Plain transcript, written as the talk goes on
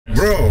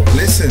Bro,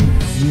 listen.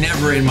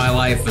 Never in my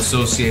life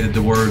associated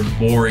the word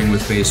boring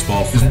with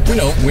baseball. We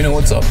know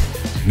what's up.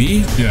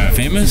 Me? Yeah.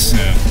 Famous?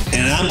 Yeah.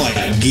 And I'm like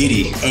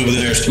giddy over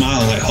there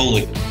smiling like,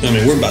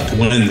 we're about to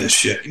win this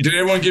shit. Did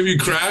everyone give you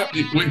crap?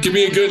 Give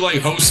me a good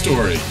host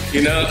story.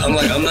 You know,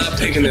 I'm not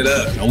picking it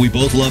up. We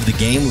both love the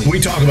game. We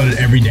talk about it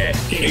every day.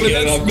 Can't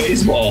get enough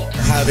baseball.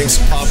 Having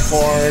some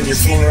popcorn, you're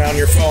fooling around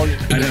your phone.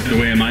 I'd have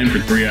to wait in line for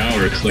 3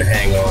 hours.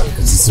 Hang on,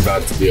 because it's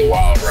about to be a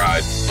wild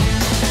ride.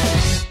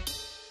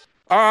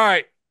 All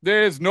right.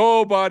 There's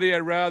nobody I'd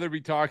rather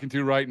be talking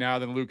to right now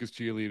than Lucas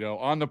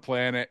Giolito on the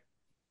planet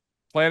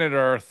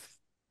Earth,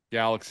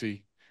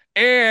 galaxy.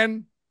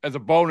 And as a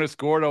bonus,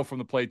 Gordo from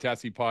the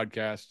Tessie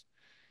Podcast.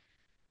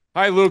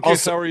 Hi,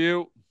 Lucas. How are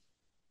you?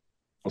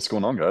 What's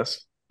going on,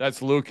 guys?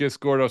 That's Lucas.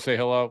 Gordo, say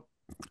hello.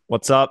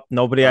 What's up?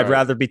 Nobody I'd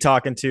rather be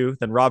talking to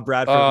than Rob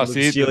Bradford and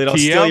Giolito.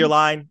 Steal your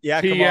line. Yeah,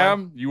 PM,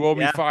 come on. You owe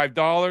me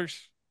 $5.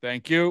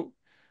 Thank you.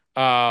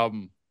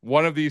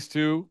 One of these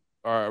two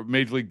are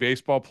Major League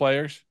Baseball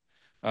players.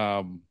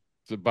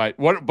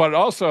 But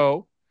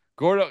also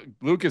Gordo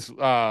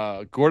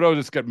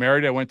just got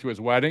married. I went to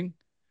his wedding.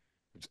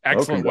 It was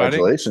excellent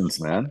congratulations,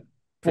 wedding. man.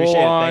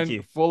 Appreciate it. Thank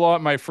you.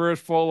 My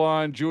first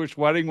full-on Jewish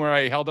wedding where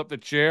I held up the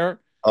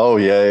chair. Oh,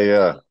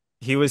 yeah.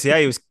 He was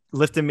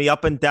lifting me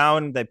up and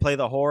down. They play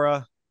the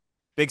hora.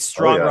 Big,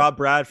 strong Rob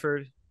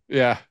Bradford.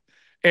 Yeah.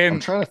 And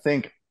I'm trying to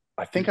think.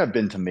 I think I've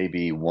been to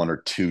maybe one or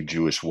two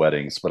Jewish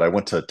weddings, but I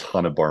went to a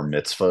ton of bar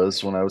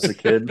mitzvahs when I was a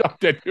kid.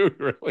 Did you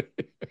really?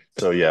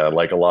 So, yeah,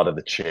 like a lot of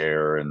the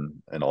chair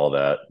and all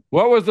that.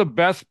 What was the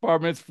best bar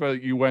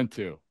mitzvah you went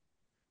to?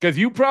 Because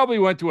you probably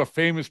went to a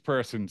famous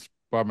person's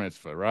bar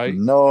mitzvah, right?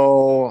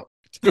 No,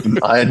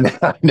 I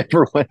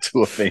never went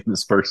to a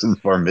famous person's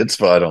bar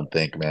mitzvah, I don't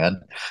think,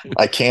 man.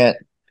 I can't.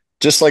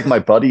 Just like my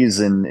buddies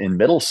in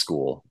middle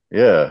school.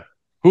 Yeah.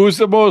 When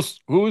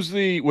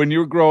you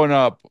were growing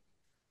up,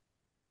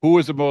 who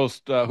was the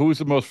most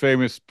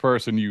famous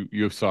person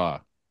you saw?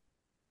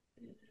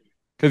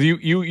 Because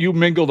you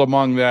mingled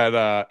among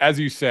that, as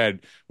you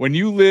said, when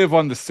you live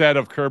on the set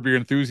of Curb Your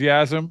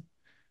Enthusiasm,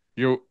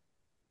 it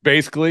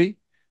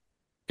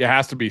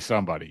has to be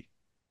somebody.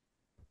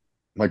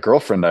 My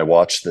girlfriend and I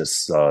watched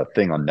this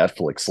thing on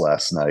Netflix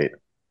last night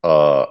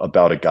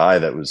about a guy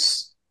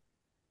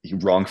he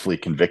wrongfully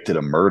convicted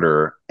of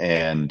murder,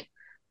 and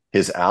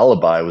his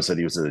alibi was that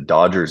he was at a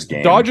Dodgers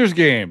game.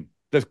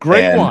 That's a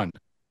great one.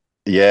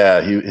 Yeah,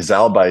 his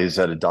alibi is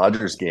at a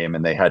Dodgers game,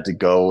 and they had to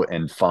go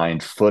and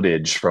find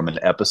footage from an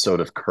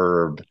episode of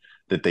Curb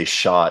that they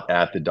shot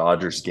at the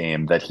Dodgers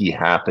game that he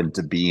happened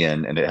to be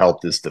in, and it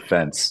helped his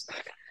defense.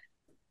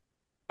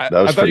 That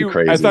was pretty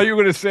crazy. I thought you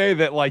were going to say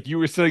that you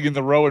were sitting in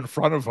the row in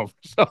front of him.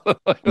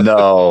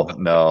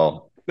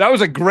 No. That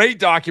was a great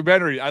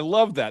documentary. I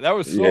love that. That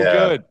was so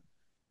good.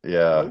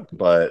 Yeah,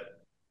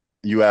 but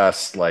you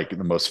asked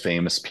the most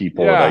famous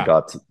people that I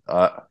got to.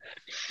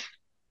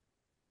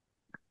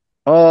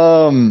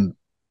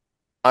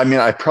 I mean,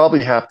 I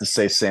probably have to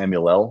say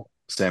Samuel L.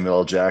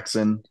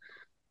 Jackson.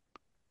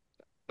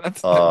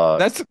 That's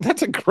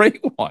a great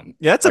one.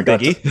 Yeah, that's a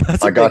biggie.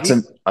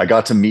 I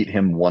got to meet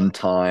him one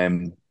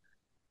time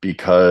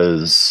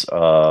because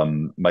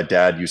my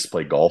dad used to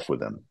play golf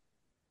with him.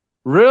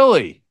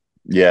 Really?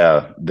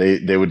 Yeah,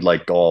 they would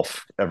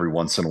golf every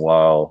once in a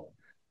while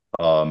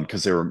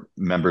because they were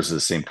members of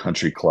the same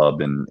country club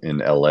in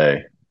LA.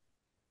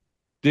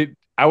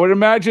 I would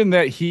imagine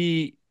that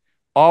he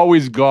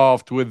always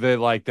golfed with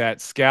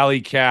that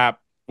scally cap.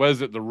 What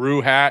is it? The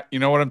Roo hat? You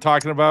know what I'm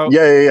talking about?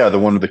 Yeah. The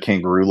one with the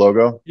kangaroo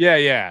logo.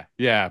 Yeah.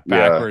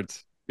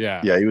 Backwards.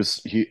 Yeah. Yeah.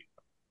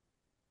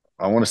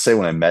 I want to say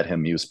when I met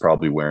him, he was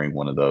probably wearing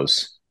one of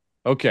those.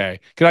 Okay.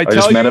 I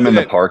just met him in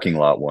the parking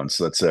lot once.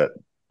 That's it.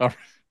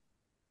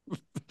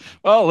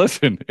 Well,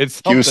 listen,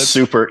 he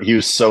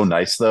was so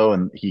nice though.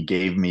 And he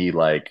gave me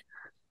I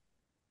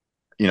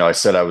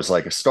said I was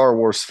a Star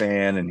Wars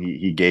fan, and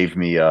he gave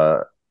me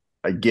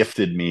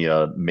gifted me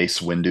a Mace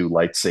Windu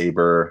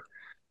lightsaber.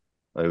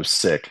 It was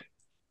sick.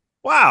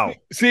 Wow.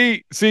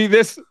 See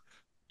this,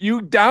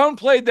 you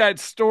downplayed that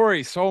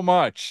story so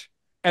much,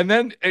 and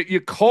then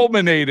you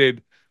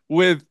culminated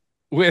with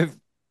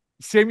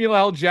Samuel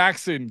L.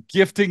 Jackson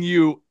gifting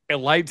you a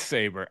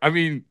lightsaber. I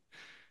mean,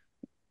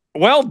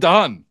 well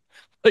done.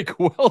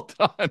 Well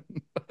done.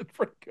 That's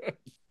pretty good.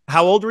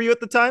 How old were you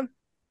at the time?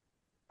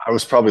 I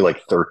was probably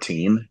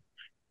 13.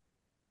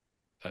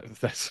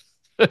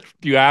 Do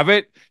you have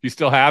it? You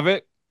still have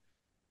it?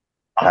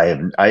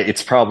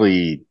 It's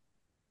probably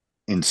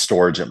in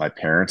storage at my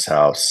parents'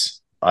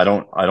 house. I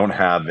don't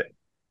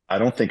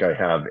think I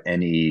have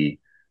any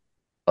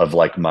of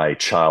my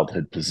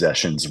childhood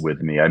possessions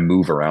with me. I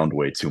move around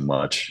way too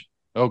much.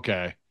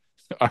 Okay.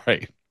 All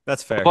right.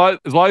 That's fair.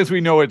 As long as we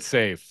know it's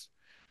safe.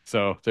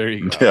 So there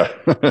you go.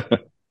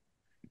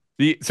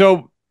 Yeah.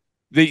 So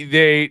this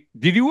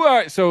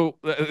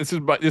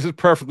is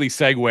perfectly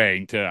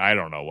segueing to I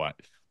don't know what,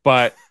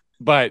 but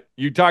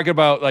you talk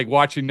about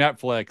watching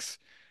Netflix.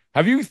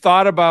 Have you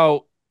thought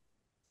about,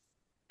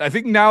 I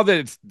think now that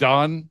it's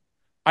done,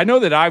 I know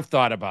that I've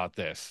thought about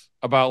this,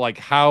 about like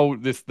how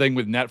this thing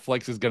with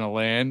Netflix is going to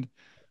land.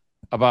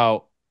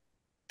 About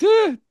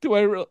do I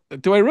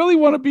really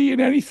want to be in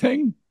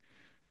anything?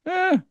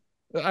 I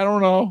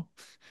don't know.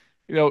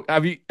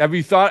 Have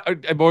you thought?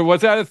 Or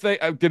was that a thing?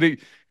 Did it?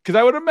 Because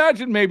I would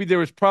imagine maybe there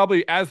was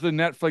probably, as the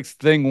Netflix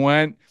thing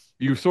went,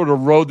 you sort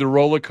of rode the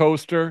roller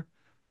coaster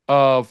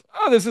of,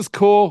 oh, this is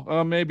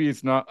cool. Maybe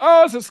it's not.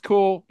 Oh, this is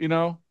cool.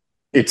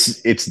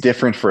 It's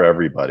different for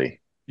everybody.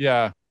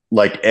 Yeah.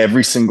 Like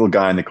every single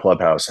guy in the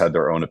clubhouse had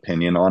their own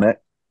opinion on it.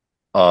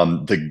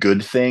 The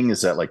good thing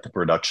is that like the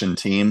production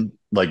team,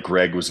 like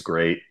Greg was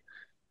great.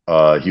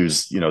 He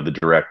was, the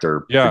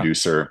director, Yeah.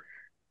 producer.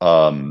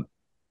 Um,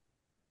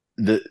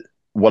 the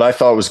what I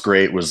thought was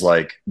great was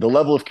like the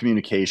level of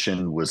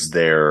communication was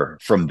there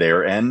from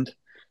their end,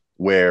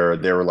 where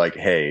they were like,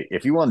 "Hey,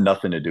 if you want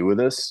nothing to do with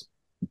this,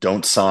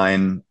 don't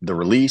sign the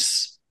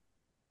release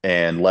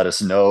and let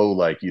us know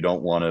like you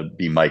don't want to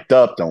be mic'd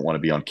up, don't want to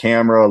be on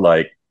camera,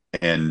 like,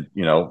 and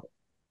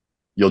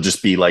you'll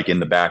just be like in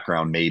the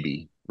background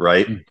maybe,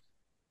 right?"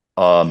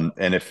 And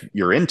if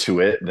you're into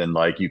it, then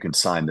like you can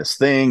sign this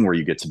thing where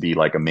you get to be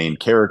like a main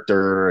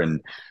character,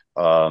 and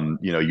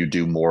you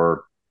do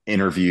more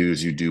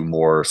interviews, you do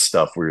more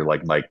stuff where you're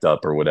like mic'd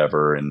up or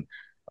whatever. And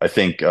I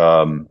think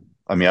I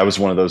mean I was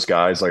one of those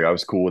guys, like I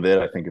was cool with it.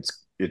 I think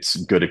it's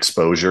good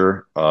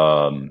exposure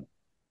for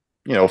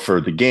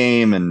the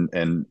game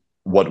and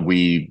what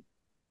we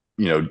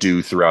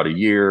do throughout a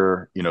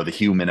year, the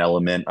human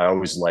element. I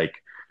always like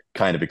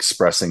kind of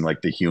expressing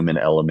like the human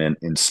element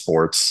in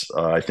sports.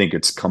 I think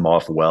it's come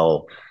off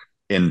well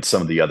in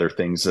some of the other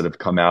things that have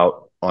come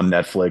out on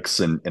Netflix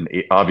and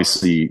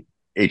obviously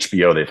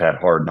HBO. They've had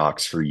Hard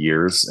Knocks for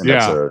years,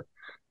 and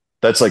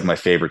that's like my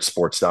favorite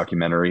sports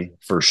documentary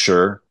for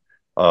sure.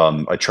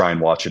 I try and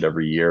watch it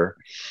every year.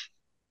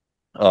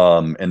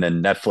 And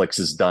then Netflix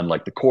has done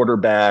like the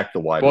quarterback, the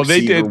wide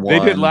receiver one.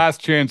 They did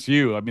Last Chance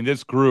U. I mean,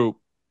 this group.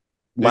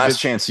 Last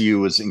Chance U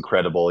was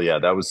incredible. Yeah,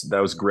 that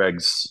was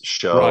Greg's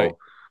show.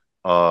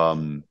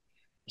 Right.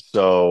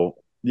 So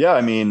yeah,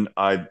 I mean,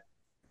 I'd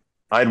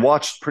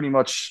watched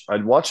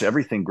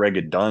everything Greg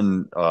had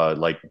done,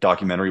 like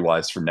documentary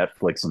wise for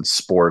Netflix and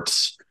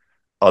sports,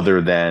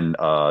 other than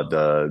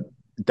the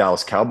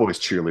Dallas Cowboys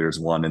cheerleaders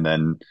one, and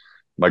then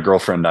my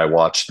girlfriend and I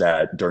watched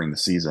that during the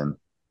season.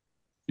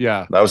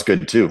 Yeah, that was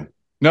good too.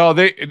 No,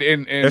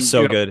 they're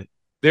so good.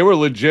 They were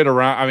legit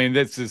around. I mean,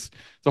 this is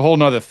a whole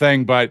nother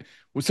thing, but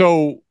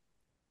so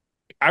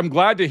I'm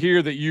glad to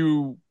hear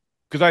that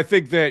because I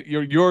think that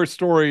your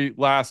story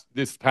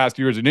this past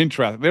year is an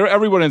interesting.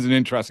 Everyone has an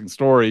interesting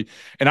story,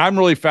 and I'm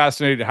really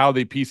fascinated how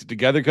they piece it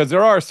together, because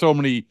there are so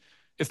many.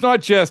 It's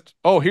not just,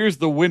 oh, here's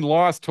the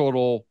win-loss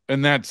total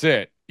and that's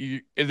it.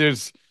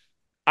 There's,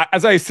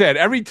 as I said,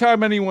 every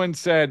time anyone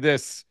said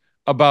this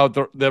about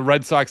the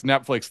Red Sox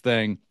Netflix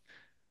thing,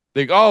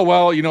 they go, oh,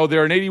 well,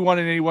 they're an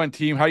 81-81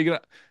 team. How are you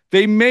gonna?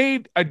 They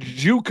made a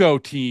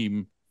JUCO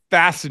team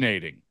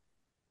fascinating,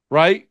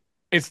 right?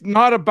 It's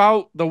not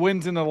about the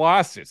wins and the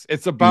losses.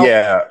 It's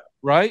about,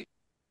 right?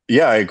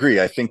 Yeah, I agree.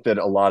 I think that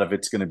a lot of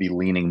it's going to be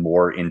leaning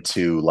more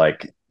into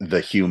like the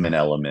human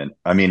element.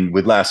 I mean,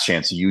 with Last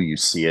Chance U, you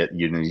see it.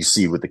 You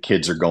see what the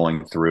kids are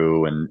going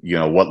through, and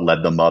what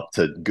led them up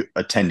to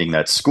attending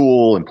that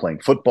school and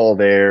playing football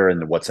there,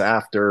 and what's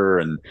after,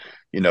 and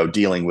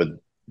dealing with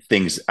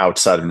things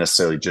outside of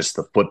necessarily just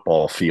the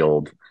football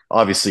field.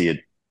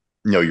 Obviously,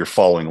 you're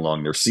following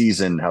along their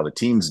season, how the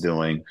team's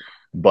doing,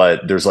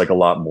 but there's like a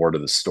lot more to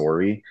the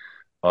story.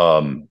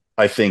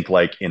 I think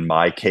like in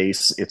my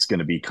case, it's going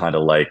to be kind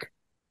of like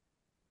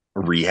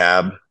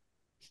rehab,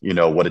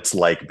 what it's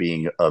like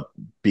being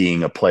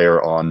a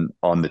player on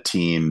the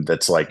team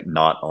that's like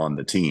not on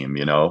the team,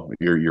 you're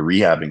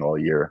rehabbing all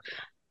year.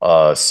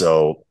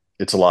 So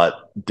it's a lot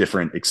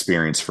different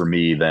experience for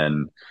me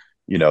than,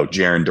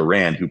 Jaron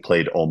Duran, who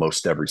played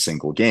almost every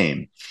single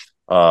game.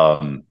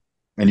 And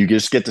you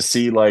just get to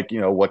see like,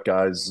 what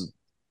guys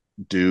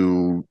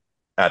do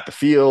at the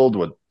field,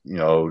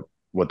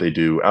 what they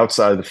do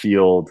outside of the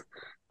field.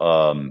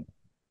 So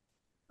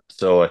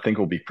I think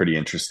it'll be pretty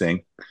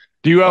interesting.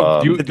 Do you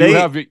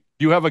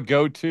have a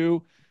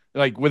go-to,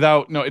 like,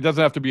 no, it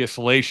doesn't have to be a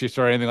salacious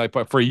or anything like,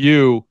 but for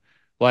you,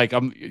 like,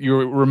 you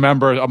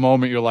remember a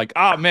moment you're like,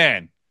 oh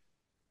man,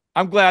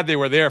 I'm glad they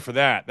were there for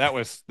that. That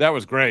was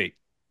great.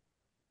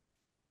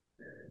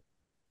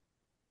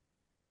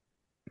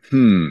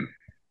 I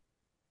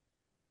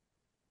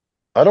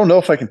don't know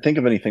if I can think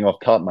of anything off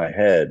the top of my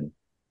head.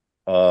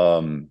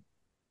 I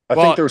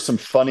think there were some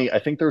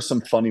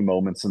funny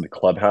moments in the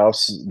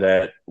clubhouse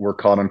that were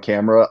caught on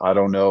camera. I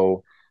don't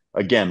know.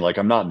 Again, like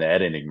I'm not in the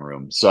editing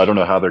room, so I don't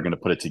know how they're going to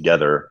put it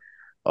together.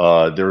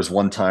 There was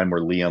one time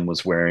where Liam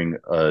was wearing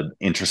an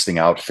interesting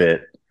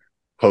outfit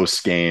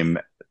post game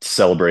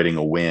celebrating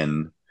a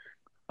win,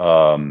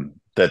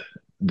 that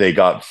they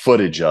got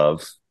footage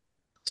of.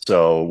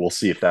 So we'll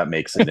see if that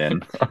makes it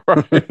in.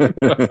 All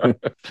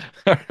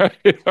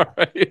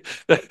right.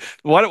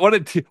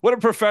 What a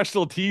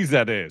professional tease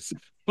that is.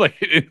 Like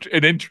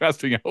an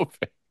interesting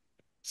outfit.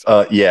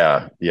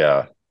 Yeah.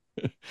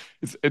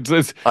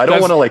 I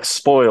don't want to like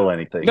spoil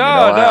anything. No,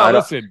 I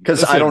don't, listen,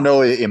 because I don't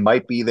know. It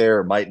might be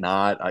there, it might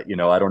not. I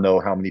don't know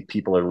how many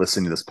people are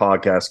listening to this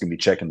podcast, can be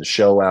checking the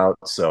show out.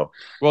 So,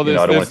 well,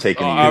 I don't want to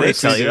take any. Do they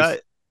tell you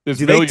that?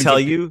 Do they tell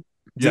you?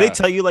 Do they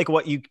tell you like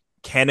what you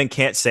can and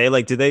can't say?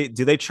 Like, do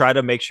they try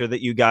to make sure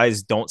that you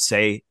guys don't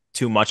say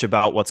too much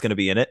about what's going to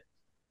be in it?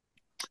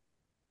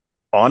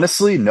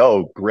 Honestly,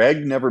 no.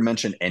 Greg never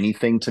mentioned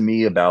anything to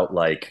me about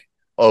like,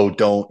 oh,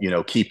 don't,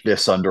 keep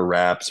this under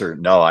wraps, or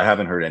no, I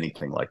haven't heard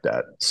anything like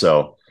that.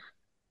 So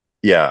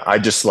yeah, I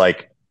just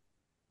like,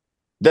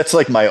 that's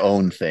like my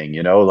own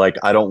thing, like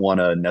I don't want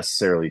to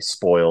necessarily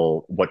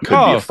spoil what could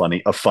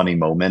be a funny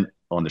moment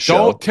on the show.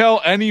 Don't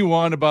tell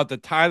anyone about the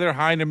Tyler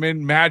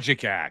Heineman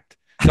magic act.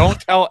 Don't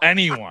tell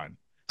anyone.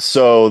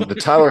 So the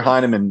Tyler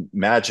Heineman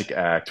magic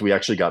act, we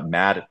actually got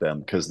mad at them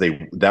because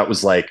that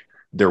was like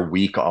their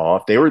week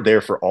off. They were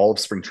there for all of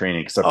spring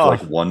training except for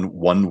like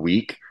one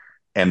week.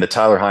 And the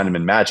Tyler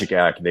Heineman magic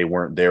act, they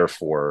weren't there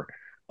for.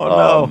 Oh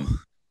no.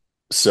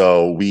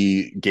 So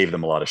we gave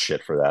them a lot of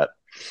shit for that.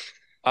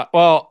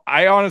 Well,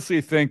 I honestly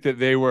think that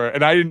they were,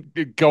 and I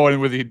didn't go in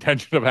with the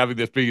intention of having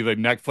this be the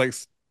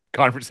Netflix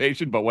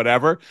conversation, but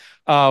whatever.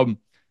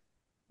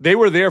 They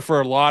were there for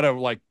a lot of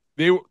like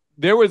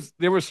there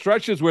were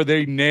stretches where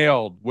they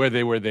nailed where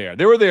they were there.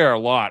 They were there a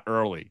lot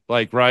early,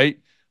 like right,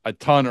 a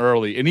ton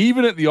early, and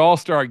even at the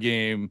All-Star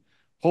game,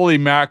 holy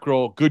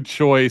mackerel, good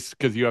choice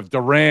because you have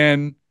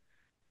Duran's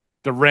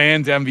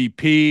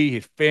MVP,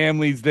 his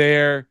family's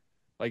there,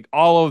 like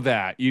all of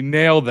that. You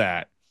nail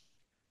that.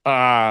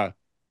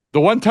 The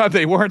one time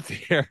they weren't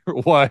there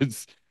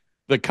was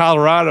the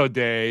Colorado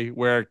day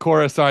where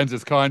Cora signs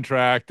his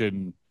contract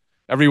and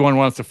everyone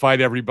wants to fight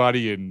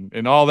everybody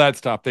and all that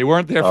stuff. They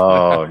weren't there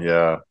for that.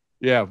 Yeah.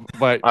 Yeah,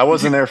 but I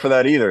wasn't there for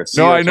that either.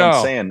 See, no, that's I know. what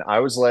I'm saying.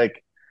 I was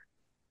like,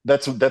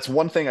 that's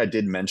one thing I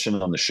did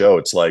mention on the show.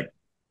 It's like,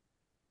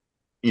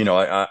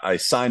 I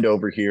signed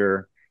over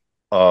here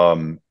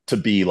to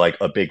be like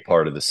a big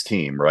part of this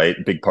team, right?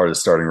 Big part of the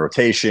starting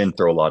rotation,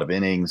 throw a lot of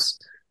innings,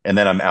 and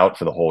then I'm out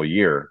for the whole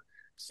year.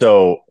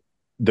 So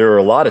there are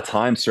a lot of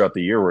times throughout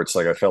the year where it's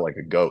like I felt like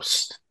a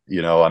ghost.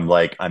 I'm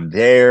like, I'm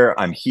there,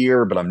 I'm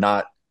here, but I'm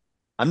not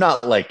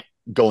like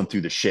going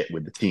through the shit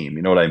with the team.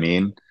 You know what I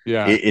mean?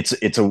 Yeah.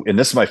 And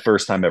this is my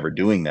first time ever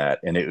doing that.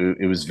 And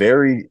it was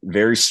very,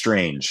 very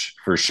strange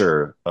for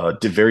sure.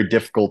 Very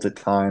difficult at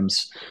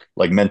times,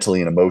 like mentally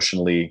and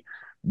emotionally.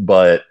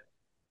 But,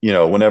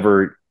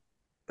 whenever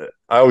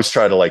I always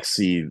try to like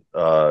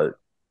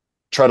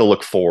try to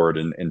look forward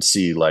and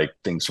see like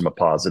things from a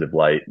positive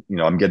light.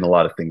 I'm getting a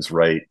lot of things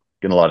right,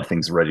 getting a lot of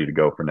things ready to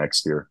go for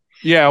next year.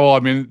 Yeah. Well, I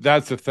mean,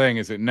 that's the thing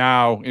is that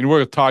now, and we're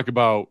going to talk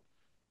about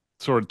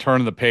sort of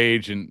turning the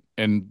page and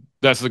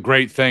that's the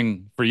great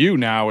thing for you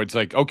now. It's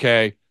like,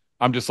 okay,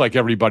 I'm just like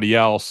everybody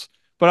else.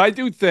 But I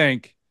do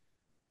think,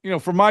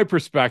 from my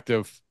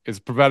perspective, is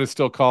Pavetta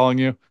still calling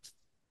you?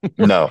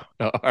 No.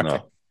 Oh, all right.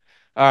 No.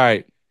 All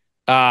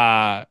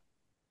right.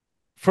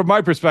 From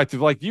my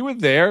perspective, like you were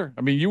there.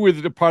 I mean, you were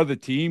the part of the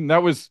team. It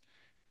was,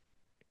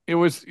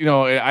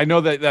 I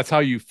know that that's how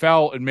you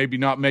felt and maybe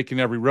not making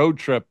every road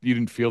trip. You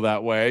didn't feel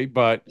that way,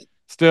 but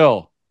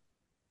still,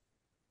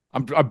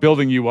 I'm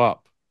building you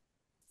up.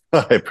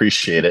 I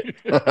appreciate it.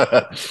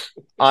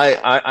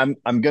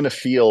 I'm gonna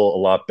feel a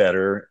lot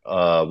better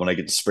when I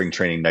get to spring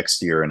training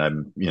next year, and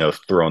I'm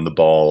throwing the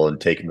ball and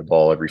taking the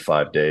ball every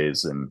 5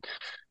 days, and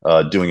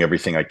doing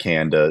everything I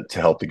can to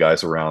help the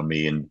guys around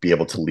me and be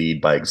able to lead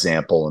by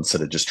example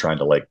instead of just trying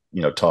to like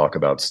talk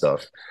about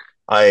stuff.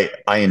 I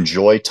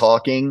enjoy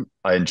talking.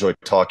 I enjoy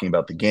talking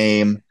about the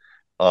game.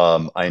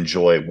 I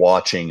enjoy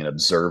watching and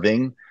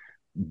observing,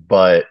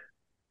 but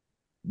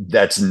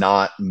that's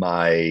not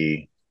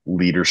my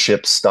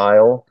leadership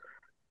style.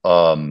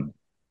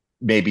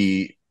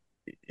 Maybe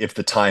if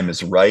the time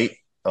is right,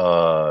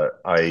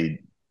 I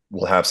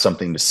will have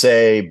something to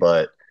say,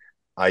 but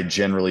I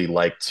generally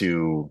like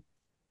to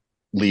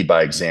lead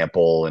by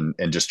example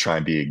and just try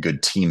and be a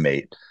good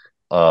teammate.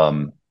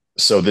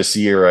 So this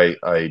year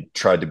I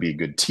tried to be a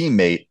good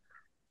teammate,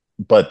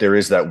 but there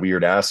is that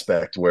weird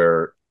aspect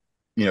where,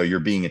 you're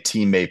being a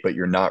teammate, but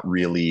you're not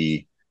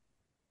really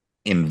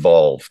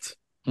involved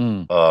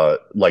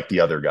like the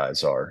other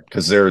guys are,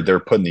 because they're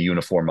putting the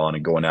uniform on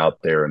and going out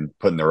there and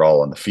putting their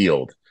all on the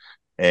field.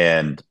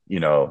 And,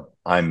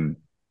 I'm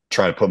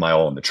trying to put my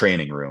all in the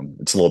training room.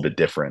 It's a little bit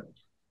different.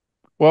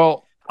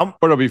 Well,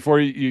 Gordo, before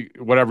you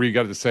whatever you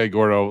got to say,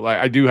 Gordo,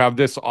 I do have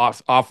this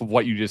off of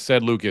what you just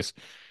said, Lucas,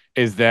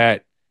 is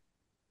that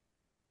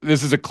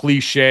this is a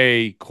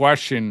cliche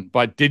question,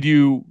 but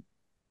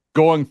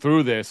going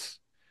through this,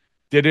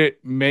 did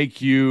it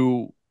make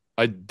you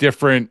a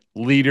different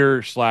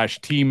leader /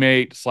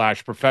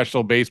 teammate /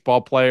 professional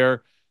baseball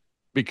player?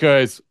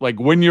 Because like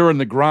when you're in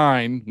the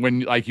grind,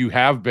 when like you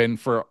have been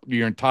for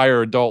your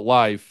entire adult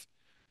life,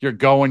 you're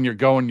going,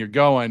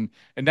 and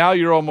now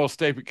you're almost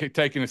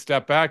taking a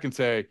step back and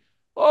say,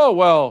 oh,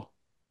 well,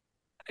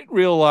 I didn't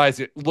realize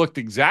it looked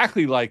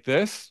exactly like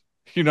this.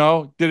 Did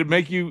it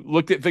make you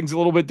look at things a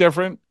little bit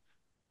different?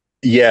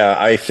 Yeah,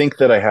 I think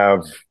that I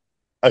have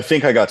I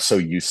think I got so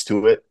used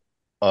to it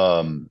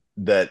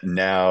that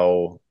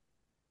now,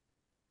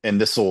 and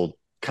this will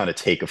kind of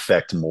take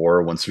effect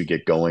more once we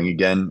get going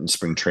again in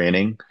spring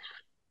training.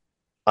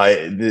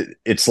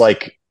 It's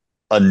like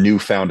a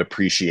newfound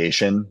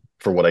appreciation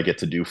for what I get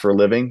to do for a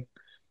living.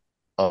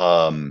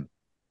 Um,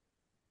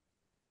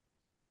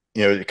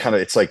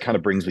 it's like kind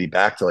of brings me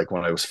back to like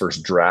when I was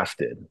first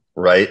drafted,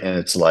 right? And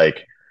it's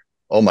like,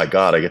 oh my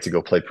God, I get to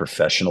go play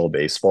professional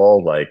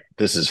baseball. Like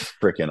this is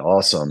freaking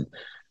awesome.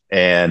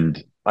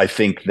 And I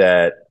think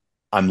that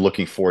I'm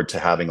looking forward to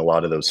having a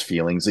lot of those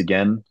feelings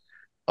again.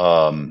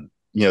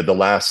 The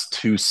last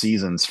 2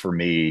 seasons for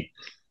me,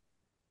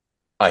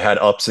 I had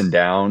ups and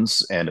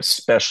downs, and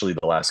especially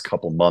the last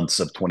couple months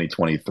of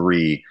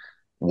 2023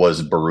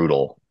 was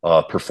brutal,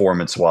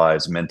 performance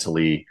wise,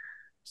 mentally.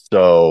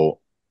 So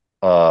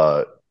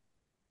uh,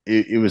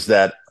 it was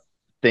that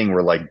thing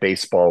where like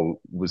baseball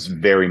was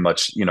very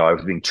much, I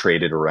was being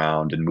traded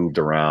around and moved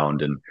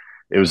around, and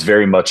it was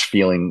very much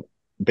feeling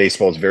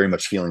baseball was very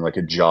much feeling like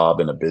a job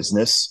and a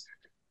business.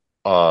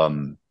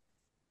 Um,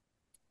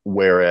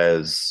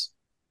 Whereas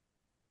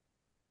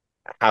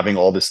having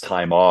all this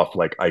time off,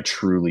 like I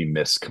truly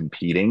miss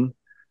competing.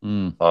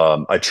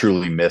 I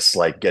truly miss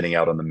like getting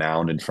out on the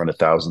mound in front of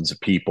thousands of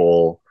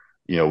people,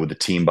 with the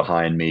team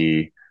behind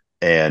me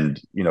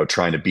and,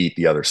 trying to beat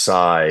the other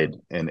side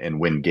and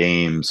win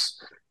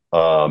games.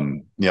 I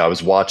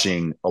was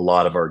watching a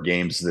lot of our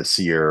games this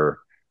year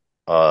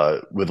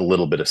with a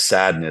little bit of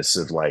sadness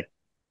of like,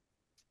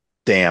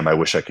 damn, I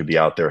wish I could be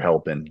out there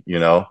helping.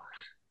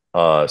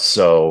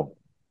 So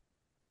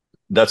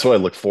that's what I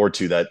look forward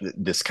to, that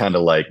this kind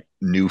of like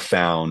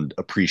newfound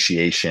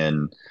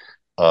appreciation.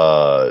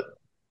 I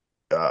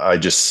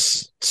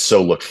just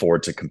so look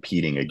forward to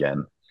competing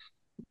again.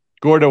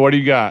 Gordo, what do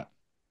you got?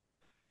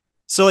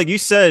 So like you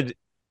said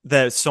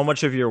that so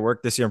much of your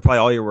work this year and probably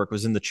all your work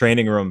was in the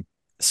training room.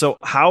 So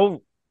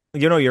how,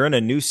 you're in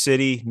a new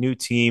city, new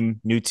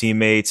team, new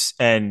teammates,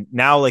 and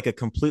now like a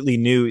completely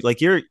new, like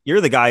you're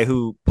the guy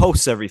who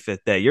posts every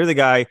fifth day. You're the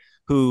guy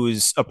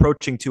who's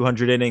approaching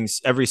 200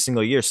 innings every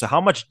single year. So how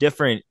much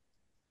different,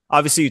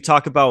 obviously you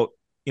talk about,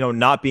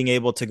 not being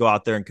able to go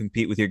out there and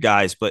compete with your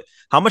guys, but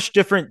how much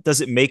different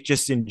does it make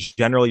just in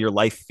general your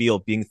life feel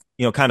being,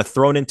 kind of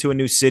thrown into a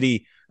new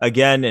city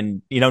again?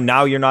 And,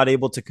 now you're not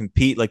able to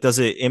compete. Like, does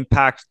it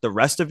impact the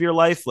rest of your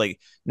life? Like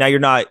now you're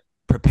not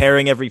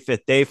preparing every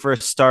fifth day for a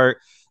start,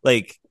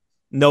 like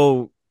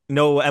no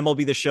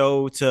MLB The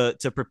Show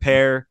to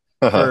prepare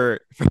for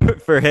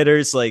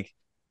hitters. Like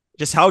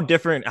just how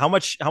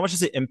much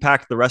does it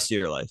impact the rest of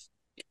your life?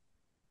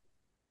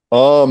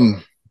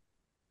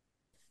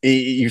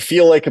 You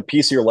feel like a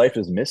piece of your life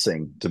is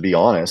missing, to be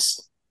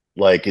honest.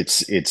 Like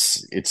it's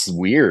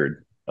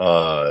weird.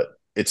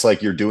 It's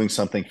like you're doing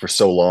something for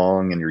so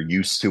long and you're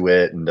used to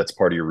it, and that's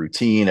part of your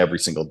routine every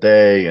single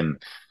day. And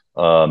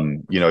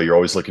you're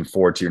always looking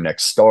forward to your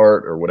next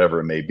start or whatever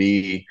it may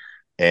be,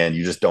 and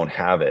you just don't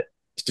have it.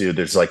 So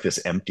there's like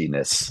this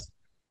emptiness.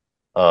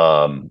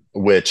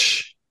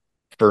 Which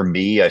for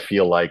me, I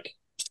feel like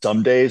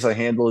some days I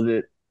handled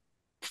it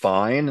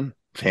fine,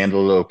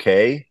 handled it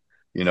okay.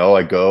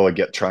 I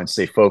try and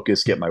stay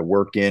focused, get my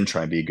work in,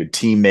 try and be a good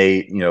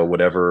teammate,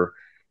 whatever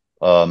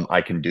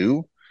I can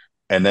do.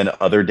 And then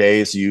other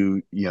days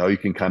you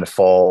can kind of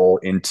fall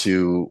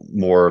into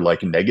more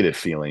like negative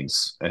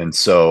feelings. And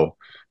so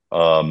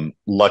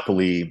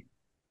luckily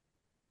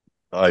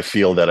I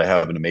feel that I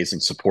have an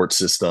amazing support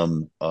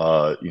system.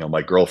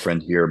 My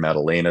girlfriend here,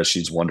 Madalena,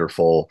 she's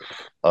wonderful.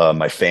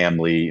 My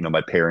family,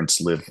 my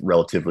parents live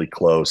relatively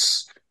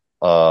close.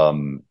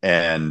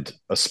 And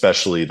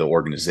especially the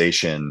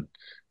organization,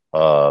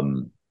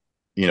 the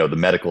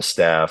medical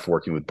staff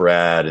working with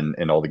Brad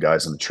and all the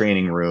guys in the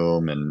training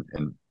room and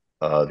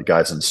the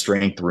guys in the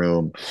strength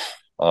room.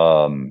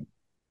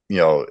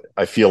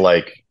 I feel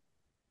like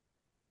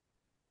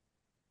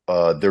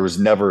there was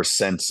never a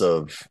sense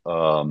of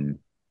the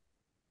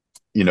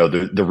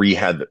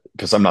rehab,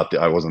 because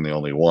I wasn't the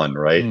only one,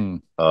 right?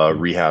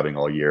 Rehabbing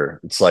all year.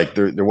 It's like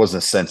there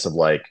wasn't a sense of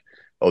like,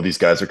 oh, these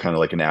guys are kind of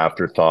like an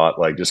afterthought,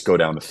 like just go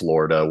down to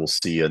Florida, we'll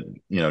see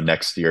you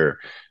next year.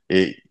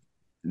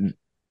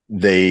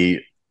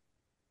 They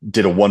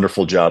did a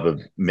wonderful job of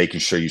making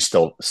sure you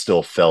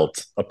still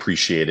felt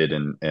appreciated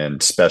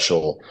and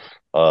special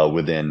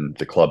within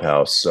the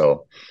clubhouse.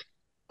 So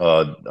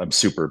I'm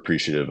super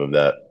appreciative of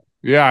that.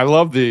 Yeah, I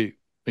love you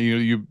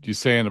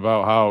saying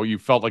about how you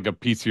felt like a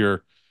piece of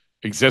your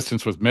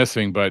existence was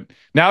missing, but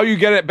now you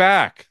get it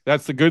back.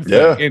 That's the good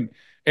thing.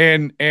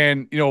 Yeah.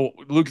 And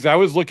Lucas, I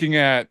was looking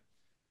at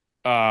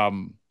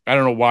I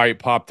don't know why it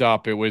popped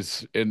up. It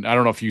was, and I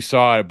don't know if you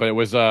saw it, but it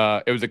was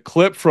a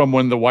clip from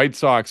when the White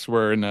Sox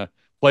were in the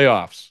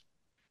playoffs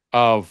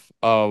of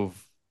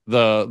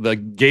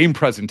the game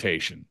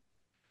presentation,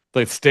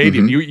 the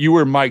stadium. Mm-hmm. You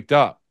were mic'd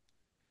up,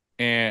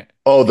 and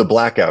the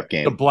blackout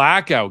game. The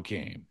blackout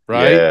game,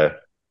 right? Yeah.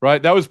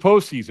 Right. That was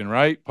postseason,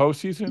 right?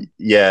 Postseason?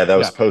 Yeah, that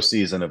was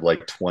postseason of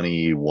like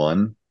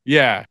 21.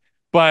 Yeah.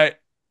 But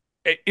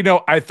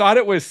I thought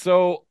it was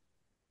so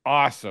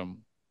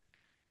awesome.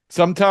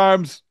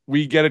 Sometimes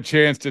we get a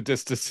chance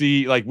to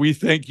see, like, we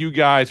think you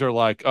guys are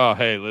like, oh,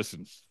 hey,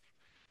 listen,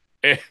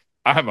 eh,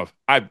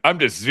 I'm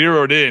just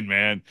zeroed in,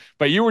 man.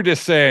 But you were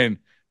just saying,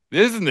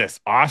 isn't this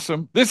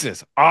awesome? This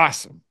is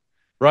awesome,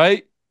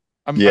 right?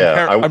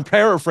 Yeah, I'm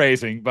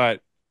paraphrasing,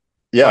 but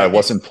yeah,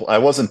 but I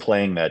wasn't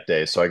playing that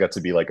day, so I got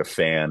to be like a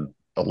fan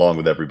along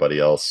with everybody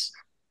else.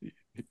 it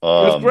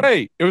was Um,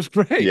 great. It was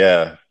great.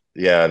 yeah,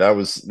 yeah, that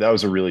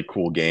was a really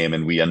cool game,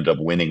 and we ended up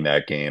winning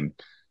that game.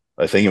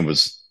 I think it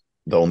was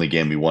the only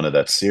game we won of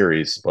that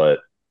series, but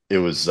it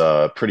was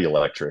pretty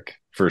electric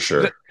for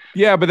sure.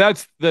 Yeah, but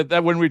that's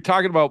that when we're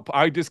talking about,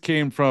 I just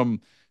came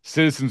from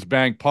Citizens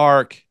Bank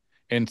Park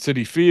and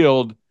City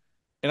Field,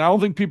 and I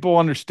don't think people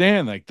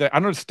understand like that. I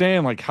don't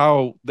understand like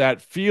how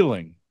that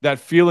feeling that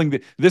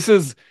this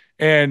is,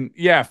 and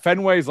yeah,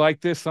 Fenway's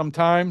like this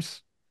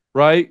sometimes,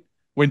 right?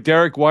 When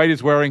Derek White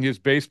is wearing his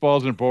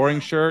baseballs and boring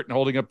shirt and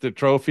holding up the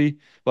trophy,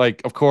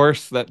 like of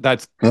course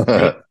that's you're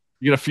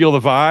gonna feel the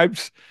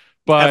vibes,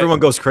 but Everyone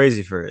goes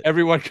crazy for it.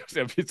 everyone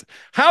goes, it's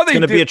how It's they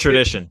going to be did a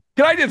tradition.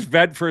 Can I just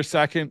vent for a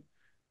second?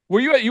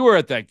 You were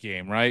at that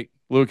game, right,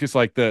 Lucas?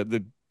 Like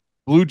the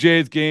Blue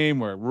Jays game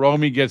where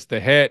Romy gets the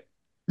hit,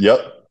 Yep.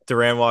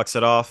 Duran walks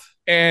it off.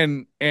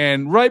 and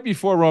right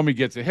before Romy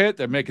gets a hit,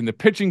 they're making the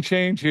pitching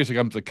change. Here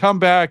comes the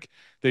comeback.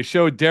 They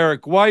show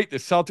Derek White. The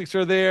Celtics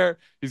are there.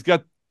 He's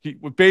got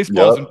with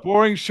baseballs and Yep.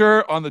 boring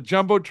shirt on the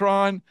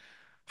jumbotron.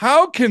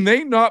 How can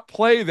they not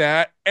play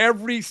that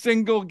every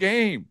single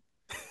game?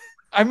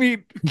 I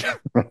mean,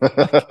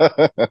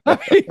 I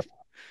mean,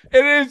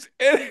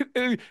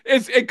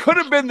 it could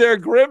have been their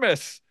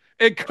grimace.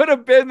 It could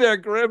have been their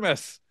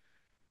grimace.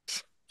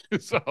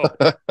 So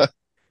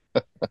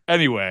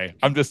anyway,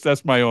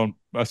 that's my own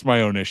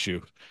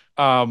issue.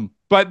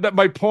 But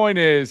my point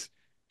is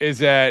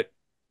that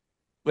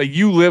like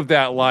you live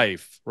that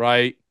life,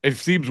 right? It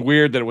seems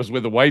weird that it was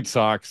with the White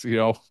Sox,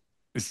 it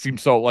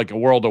seems so like a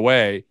world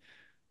away,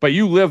 but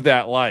you live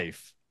that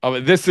life.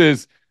 This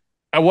is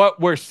what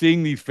we're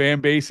seeing these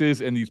fan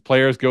bases and these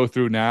players go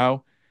through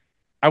now.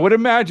 I would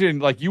imagine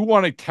like you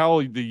want to tell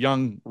the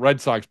young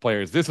Red Sox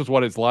players this is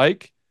what it's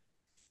like,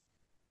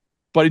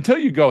 but until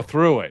you go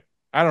through it,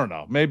 I don't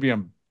know. Maybe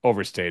I'm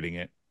overstating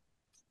it.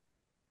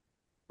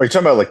 Are you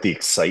talking about like the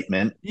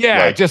excitement?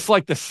 Yeah, Like, just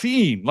like the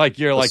scene, like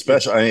you're like,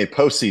 especially, I mean,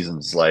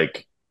 postseason's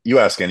like you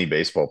ask any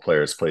baseball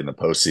player who's played in the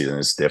postseason,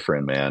 it's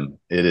different, man.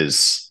 It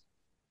is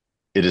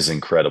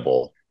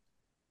incredible.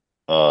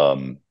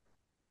 Um,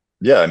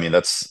 yeah, I mean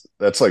that's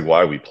like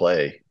why we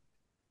play.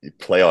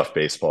 Playoff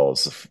baseball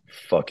is the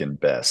fucking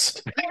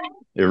best.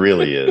 It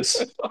really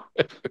is.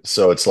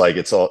 So it's like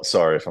it's all.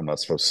 Sorry if I'm not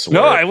supposed to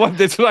no, swear. I love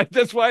this. Like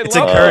that's why I It's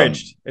love it.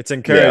 encouraged. It's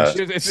encouraged.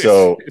 Yeah. It's-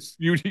 So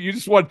you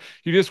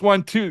just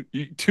won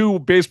two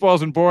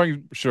baseballs and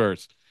boring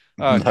shirts.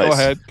 Go nice.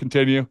 ahead,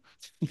 continue.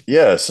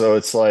 Yeah. So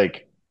it's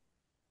like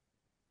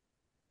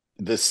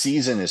the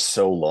season is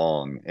so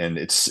long and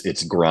it's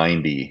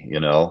grindy, you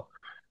know.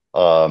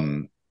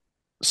 Um,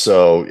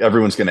 so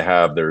everyone's going to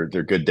have their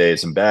good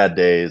days and bad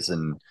days,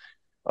 and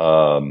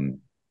um,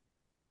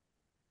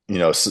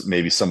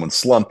 maybe someone's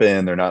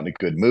slumping, they're not in a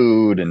good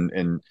mood,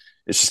 and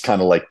it's just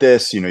kind of like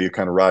this, you're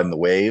kind of riding the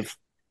wave.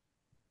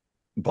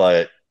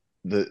 But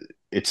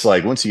it's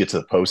like once you get to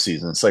the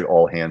postseason, it's like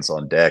all hands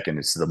on deck, and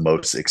it's the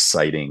most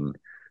exciting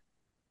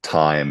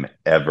time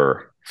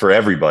ever for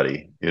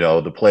everybody.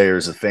 The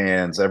players, the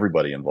fans,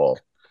 everybody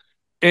involved.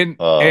 And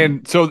Um,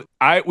 and so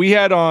we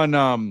had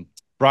on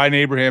Brian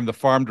Abraham, the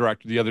farm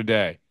director, the other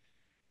day,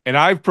 and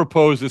I've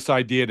proposed this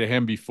idea to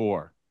him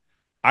before.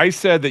 I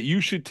said that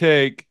you should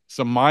take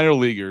some minor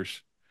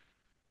leaguers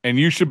and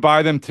you should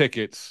buy them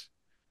tickets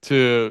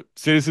to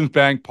Citizens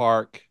Bank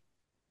Park,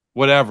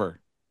 whatever.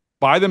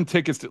 Buy them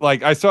tickets to,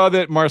 like I saw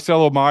that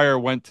Marcelo Meyer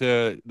went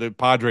to the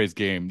Padres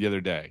game the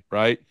other day,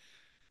 right?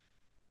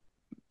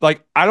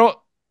 Like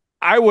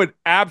I would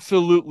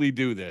absolutely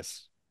do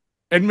this.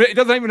 And it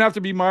doesn't even have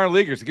to be minor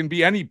leaguers. It can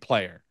be any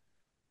player.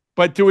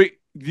 But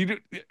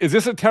is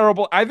this a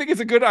terrible? I think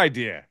it's a good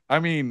idea. I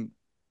mean,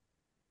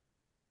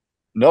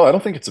 no, I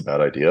don't think it's a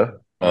bad idea.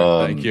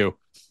 thank you.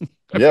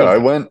 Yeah, I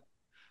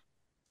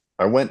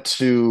went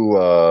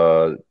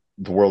to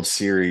the World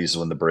Series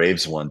when the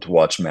Braves won to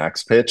watch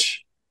Max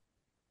pitch.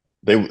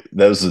 They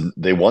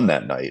won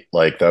that night.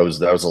 Like that was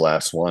the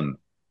last one.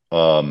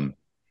 Um,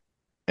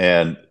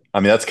 and I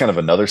mean that's kind of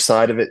another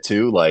side of it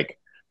too. Like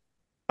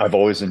I've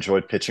always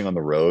enjoyed pitching on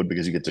the road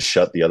because you get to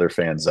shut the other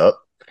fans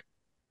up.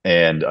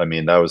 And I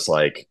mean that was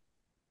like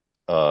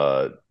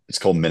it's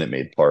called Minute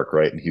Maid Park,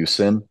 right, in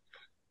Houston.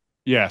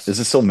 Yes. Is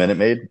it still Minute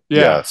Maid?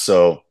 Yeah.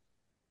 So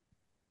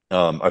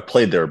I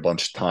played there a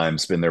bunch of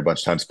times, been there a bunch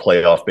of times,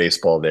 playoff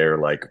baseball there.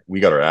 Like we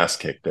got our ass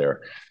kicked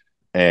there,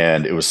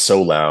 and it was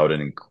so loud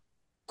and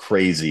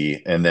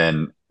crazy. And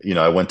then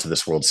I went to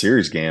this World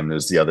Series game. And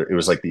it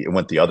was like it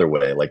went the other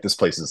way. Like this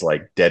place is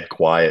like dead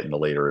quiet in the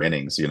later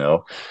innings.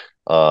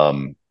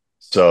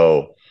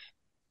 So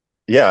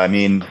yeah, I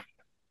mean,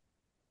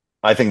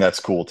 I think that's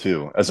cool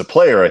too. As a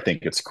player, I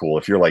think it's cool.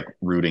 If you're like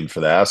rooting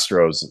for the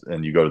Astros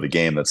and you go to the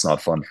game, that's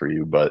not fun for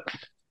you. But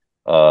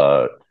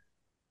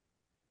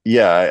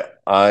yeah,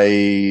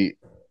 I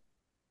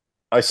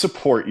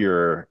support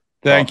your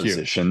Thank you.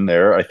 proposition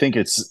there. I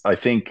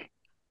think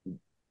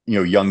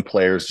young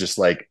players just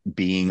like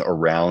being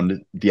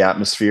around the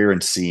atmosphere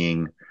and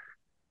seeing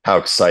how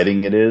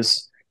exciting it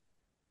is.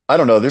 I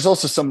don't know. There's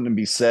also something to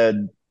be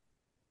said.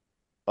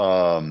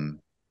 I think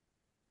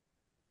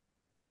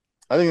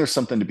there's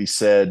something to be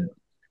said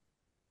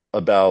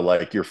about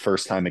like your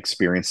first time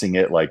experiencing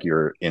it, like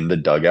you're in the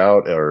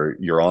dugout or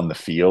you're on the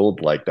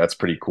field. Like that's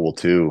pretty cool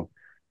too.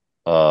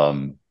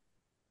 Um,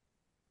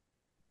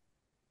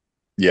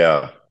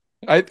 yeah,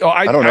 I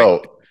don't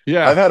know.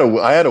 Yeah, I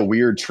had a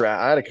weird track.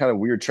 I had a kind of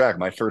weird track.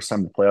 My first time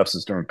in the playoffs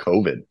was during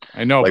COVID.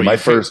 I know.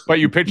 Like but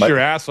you pitched your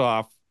ass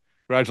off.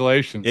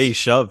 Congratulations. Yeah, you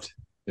shoved.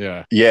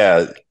 Yeah.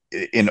 Yeah.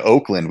 In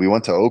Oakland, we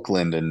went to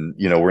Oakland and,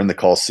 we're in the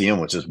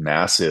Coliseum, which is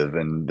massive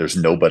and there's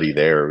nobody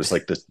there. It was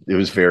like this, it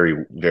was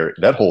very, very,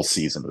 that whole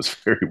season was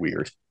very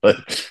weird,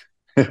 but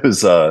it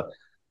was,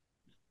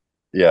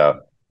 yeah.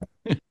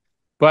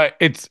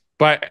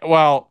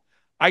 Well,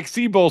 I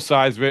see both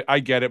sides of it. I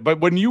get it.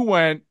 But when you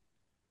went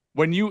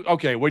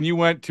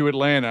to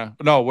Atlanta,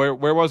 no, where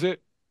was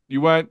it? You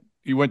went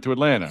to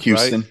Atlanta,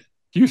 Houston. Right?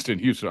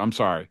 Houston. I'm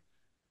sorry.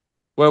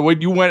 Well,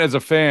 when you went as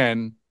a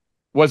fan,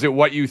 was it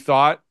what you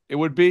thought it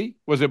would be?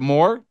 Was it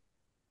more?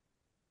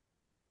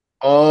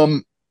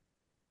 It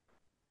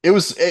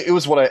was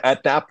what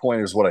at that point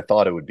it was what I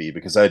thought it would be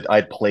because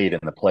I'd played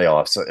in the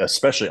playoffs,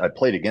 especially I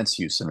played against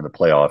Houston in the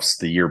playoffs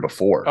the year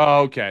before.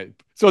 Oh, okay.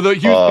 So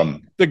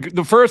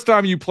the first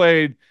time you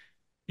played,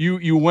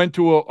 you went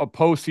to a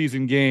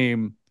postseason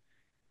game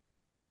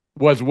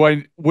was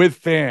when with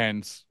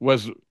fans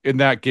was in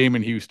that game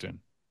in Houston.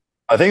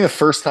 I think the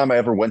first time I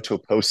ever went to a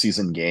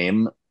postseason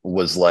game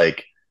was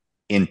like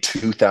in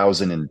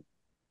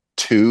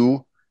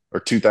 2002 or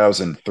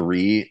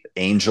 2003,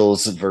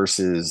 Angels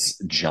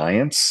versus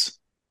Giants.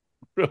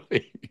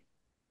 Really?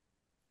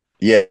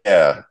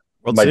 Yeah.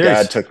 World My Series.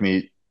 dad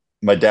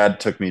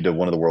took me to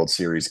one of the World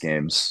Series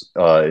games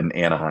in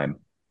Anaheim.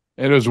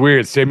 It was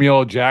weird. Samuel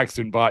L.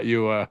 Jackson bought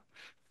you a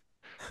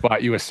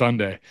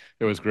Sunday.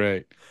 It was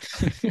great.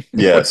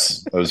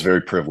 Yes, I was very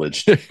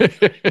privileged.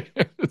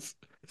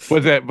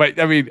 Was that? But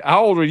I mean,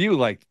 how old were you?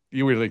 Like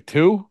you were like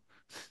 2?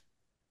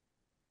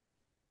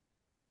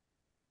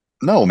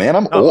 No, man,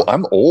 I'm old.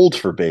 I'm old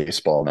for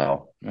baseball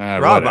now.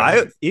 Rob,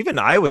 I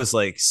was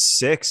like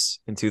 6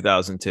 in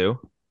 2002.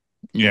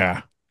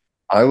 Yeah,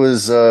 I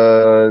was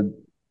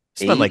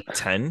Spent like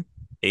 10,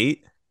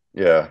 8.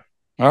 Yeah.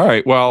 All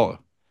right. Well,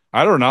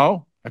 I don't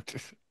know.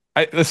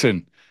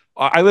 Listen.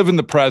 I live in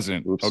the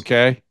present. Oops.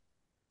 Okay,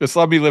 just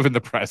let me live in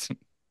the present.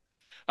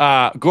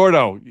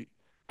 Gordo,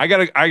 I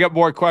got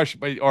more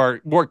questions,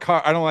 or more.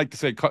 I don't like to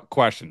say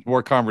questions.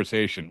 More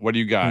conversation. What do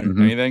you got?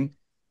 Mm-hmm. Anything?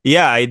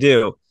 Yeah, I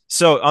do.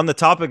 So on the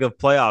topic of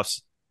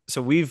playoffs,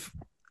 so we've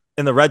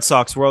in the Red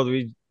Sox world,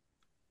 we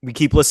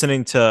keep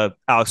listening to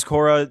Alex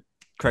Cora,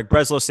 Craig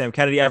Breslow, Sam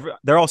Kennedy.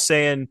 They're all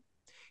saying,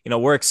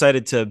 we're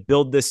excited to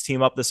build this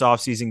team up this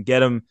offseason,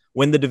 get them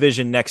win the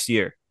division next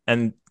year,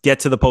 and get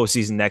to the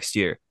postseason next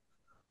year.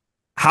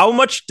 How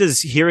much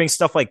does hearing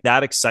stuff like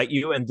that excite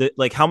you? And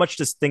like, how much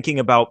does thinking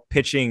about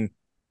pitching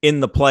in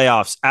the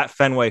playoffs at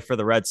Fenway for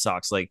the Red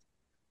Sox, like,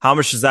 how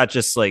much does that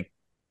just like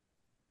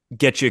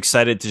get you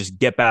excited to just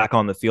get back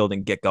on the field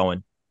and get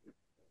going?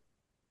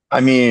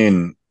 I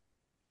mean,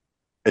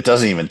 it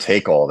doesn't even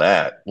take all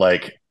that.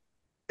 Like,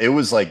 it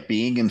was like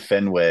being in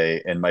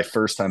Fenway and my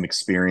first time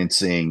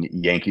experiencing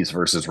Yankees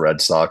versus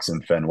Red Sox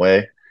in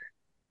Fenway.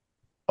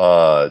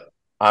 I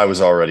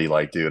was already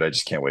like, dude, I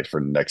just can't wait for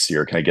next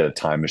year. Can I get a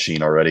time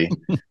machine already?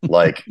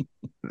 Like,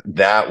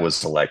 that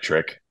was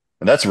electric.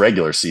 And that's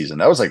regular season.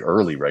 That was like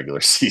early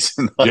regular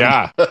season.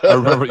 Yeah, I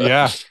remember.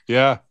 Yeah.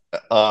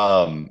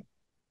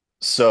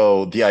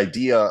 So the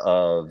idea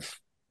of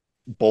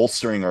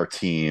bolstering our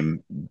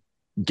team,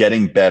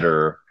 getting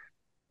better,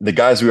 the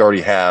guys we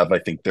already have, I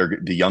think they're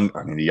the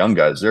young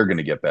guys, they're going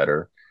to get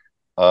better.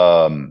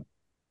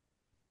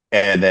 And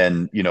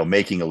then,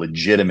 making a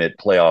legitimate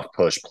playoff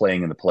push,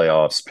 playing in the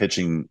playoffs,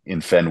 pitching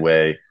in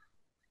Fenway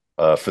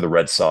for the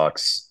Red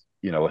Sox,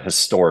 a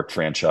historic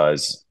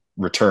franchise,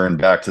 return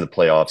back to the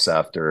playoffs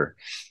after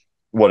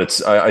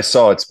I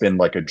saw it's been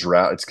like a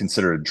drought. It's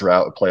considered a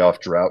playoff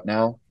drought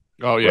now.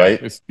 Oh yeah,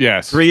 right?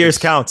 Yes. 3 years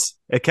counts.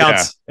 It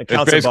counts. Yeah. It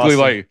counts. It's basically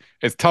like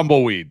it's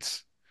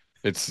tumbleweeds.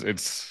 It's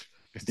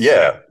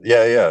yeah.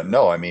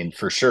 No, I mean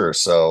for sure.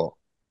 So,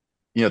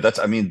 but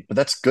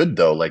that's good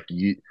though. Like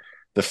the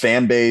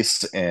fan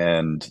base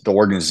and the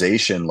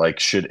organization like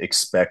should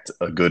expect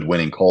a good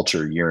winning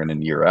culture year in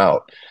and year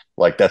out.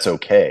 Like that's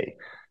okay.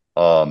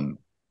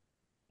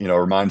 It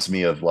reminds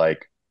me of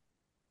like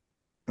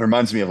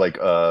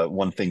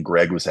one thing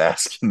Greg was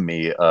asking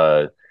me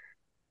for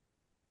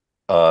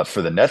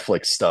the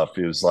Netflix stuff.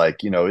 It was like,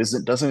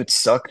 doesn't it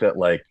suck that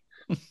like,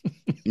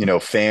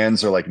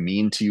 fans are like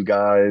mean to you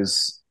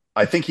guys?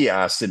 I think he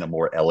asked in a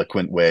more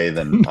eloquent way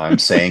than I'm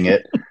saying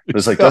it. It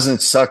was like, doesn't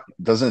it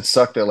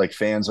suck that like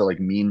fans are like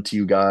mean to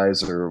you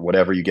guys or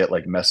whatever? You get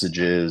like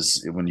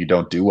messages when you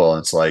don't do well.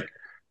 And it's like,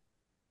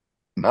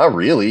 Not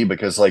really,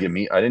 because like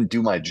I didn't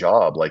do my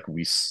job. Like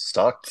we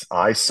sucked.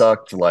 I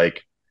sucked.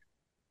 Like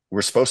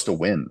we're supposed to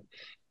win.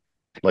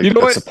 You Like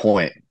know that's what? the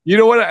point. You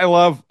know what I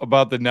love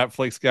about the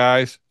Netflix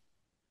guys?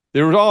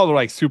 They were all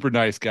like super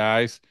nice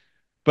guys,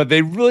 but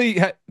they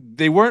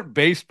weren't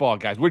baseball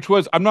guys, which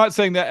was I'm not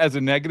saying that as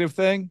a negative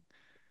thing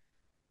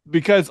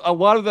because a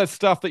lot of that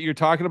stuff that you're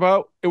talking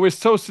about, it was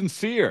so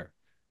sincere.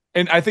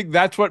 And I think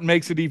that's what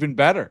makes it even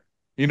better.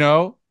 You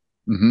know?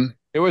 Hmm.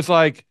 It was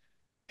like,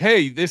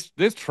 hey, this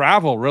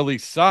travel really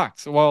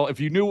sucks. Well, if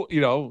you knew,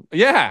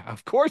 yeah,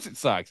 of course it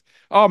sucks.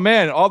 Oh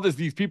man, all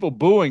these people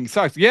booing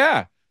sucks.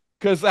 Yeah,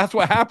 because that's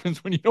what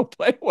happens when you don't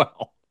play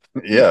well.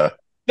 Yeah.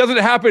 Doesn't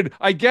happen.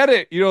 I get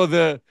it.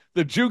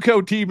 The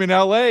JUCO team in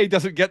LA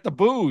doesn't get the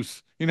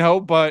booze,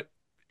 but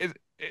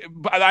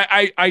but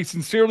I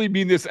sincerely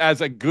mean this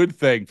as a good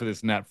thing for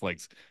this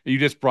Netflix. You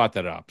just brought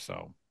that up,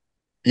 so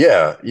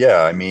Yeah.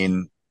 Yeah. I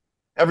mean,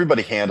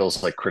 everybody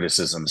handles like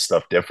criticism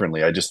stuff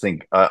differently. I just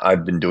think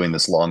I've been doing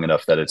this long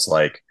enough that it's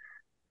like,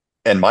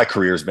 and my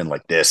career's been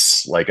like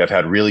this. Like I've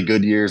had really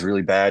good years,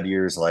 really bad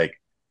years. Like,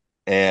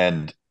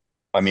 and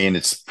I mean,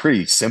 it's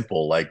pretty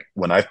simple. Like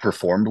when I've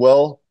performed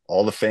well,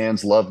 all the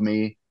fans love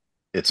me.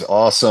 It's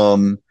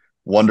awesome,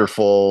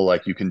 wonderful.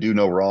 Like you can do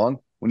no wrong.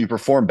 When you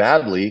perform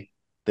badly,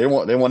 they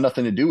want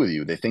nothing to do with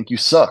you. They think you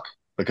suck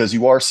because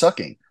you are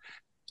sucking.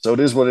 So it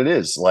is what it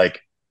is.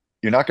 Like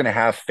you're not going to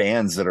have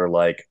fans that are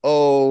like,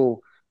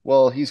 "Oh,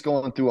 well, he's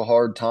going through a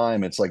hard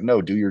time." It's like,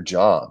 "No, do your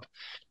job."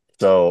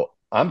 So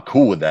I'm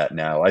cool with that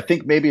now. I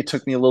think maybe it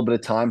took me a little bit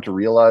of time to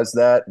realize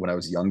that when I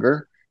was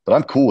younger, but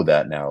I'm cool with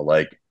that now.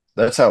 Like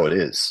that's how it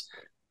is.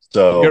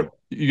 So,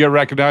 you get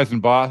recognized in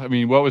Boston. I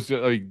mean, what was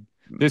it like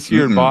this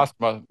year in mm-mm.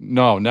 Boston?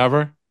 No,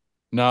 never.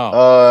 No,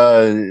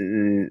 uh,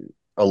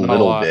 a not a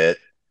little lot. bit,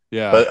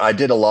 Yeah. but I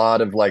did a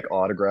lot of like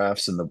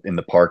autographs in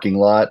the parking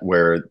lot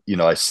where,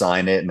 I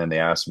sign it and then they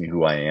ask me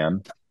who I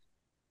am.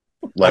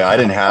 Like I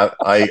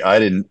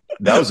didn't,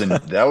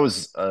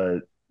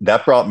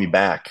 that brought me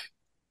back.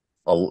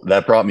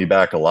 That brought me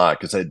back a lot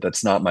because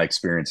that's not my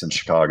experience in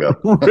Chicago.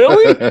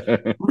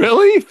 Really?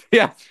 Really?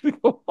 Yeah.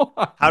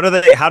 How do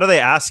they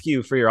ask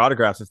you for your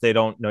autograph if they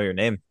don't know your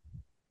name?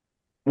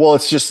 Well,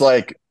 it's just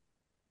like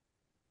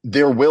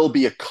there will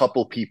be a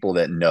couple people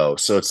that know.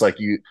 So it's like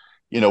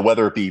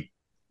whether it be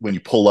when you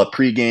pull up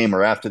pregame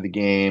or after the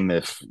game,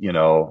 if,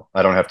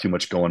 I don't have too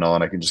much going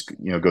on, I can just,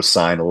 go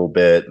sign a little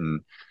bit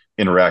and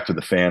interact with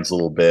the fans a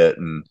little bit.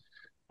 And,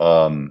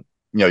 um,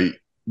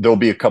 there'll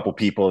be a couple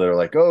people that are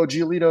like, oh,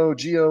 Giolito,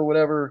 Gio,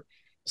 whatever.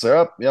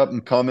 So, yep,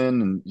 I'm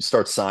coming. And you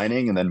start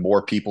signing, and then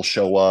more people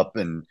show up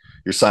and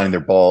you're signing their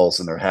balls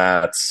and their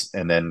hats.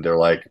 And then they're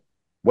like,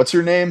 what's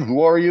your name?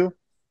 Who are you?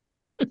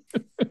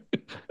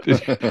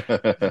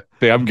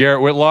 Say, I'm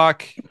Garrett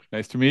Whitlock.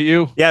 Nice to meet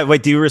you. Yeah,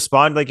 wait, do you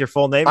respond like your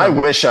full name? I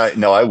wish I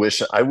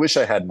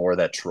had more of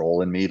that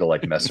troll in me to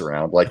like mess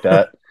around like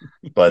that.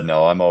 But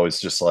no, I'm always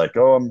just like,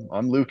 oh,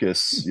 I'm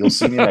Lucas. You'll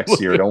see me next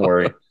year. Don't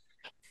worry.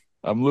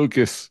 I'm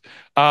Lucas.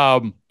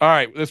 All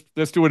right,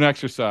 let's do an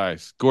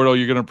exercise. Gordo,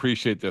 you're gonna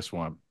appreciate this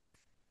one.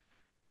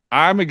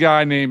 I'm a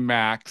guy named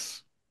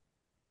Max.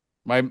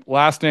 My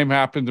last name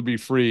happened to be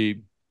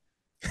Freed.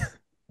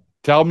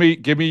 Give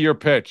me your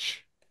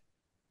pitch.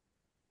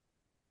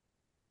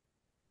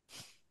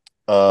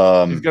 He's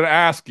Um, gonna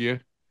ask you.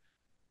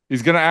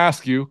 He's gonna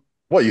ask you.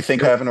 what, you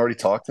think I haven't already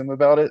talked to him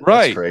about it? That's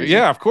Right. crazy.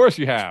 Yeah, of course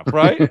you have,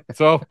 right?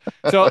 So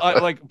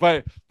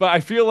but I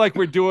feel like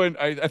we're doing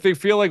I think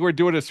feel like we're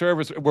doing a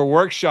service. We're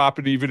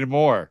workshopping even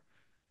more.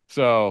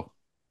 So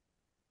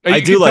I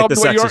you do can like tell me this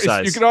what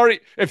exercise. you can already,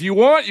 if you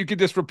want, you can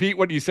just repeat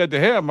what you said to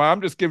him.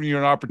 I'm just giving you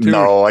an opportunity.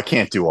 No, I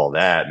can't do all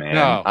that, man.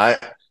 No.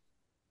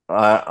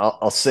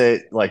 I'll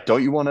say like,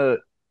 don't you want to?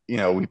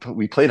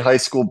 We played high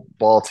school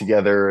ball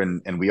together,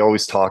 and we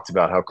always talked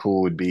about how cool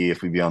it would be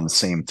if we'd be on the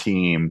same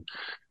team,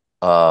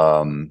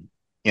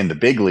 in the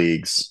big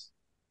leagues.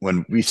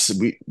 When we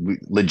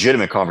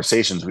legitimate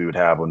conversations we would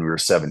have when we were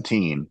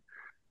 17.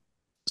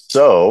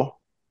 So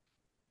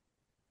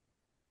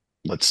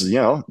let's,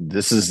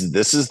 this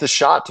is the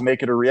shot to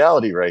make it a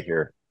reality right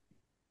here.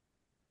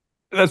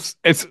 There's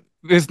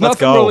Let's nothing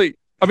go. really.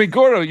 I mean,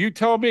 Gordo, you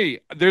tell me.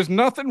 There's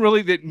nothing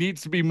really that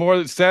needs to be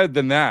more said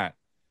than that.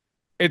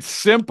 It's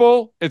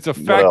simple, it's What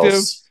effective,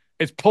 else?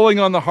 it's pulling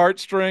on the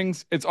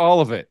heartstrings, it's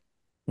all of it.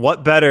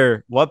 What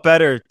better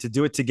to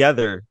do it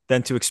together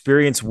than to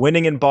experience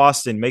winning in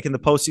Boston, making the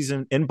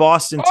postseason in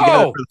Boston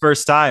together for the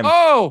first time?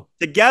 Oh,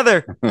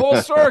 Together.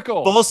 full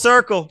circle. Full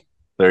circle.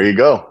 There you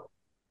go.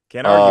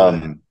 Can't argue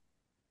with it.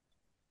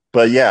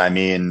 But yeah, I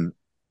mean,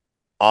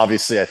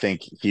 obviously, I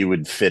think he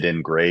would fit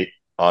in great.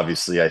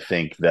 Obviously, I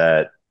think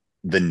that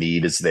the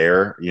need is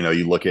there. You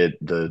look at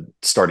the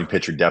starting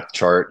pitcher depth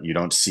chart, you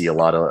don't see a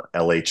lot of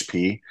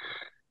LHP.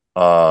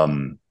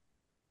 Um,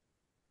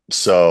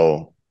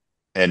 so,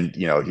 and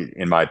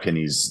in my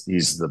opinion,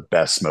 he's the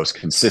best, most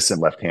consistent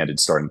left-handed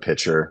starting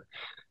pitcher.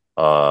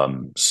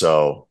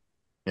 So,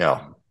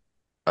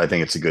 I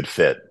think it's a good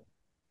fit.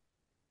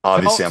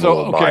 Obviously, I'm a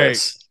little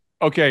biased.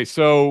 Okay,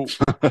 so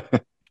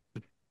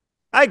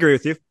I agree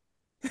with you.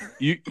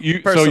 you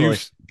Personally.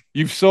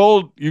 you've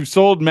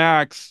sold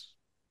Max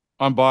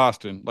on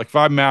Boston. Like if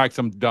I'm Max,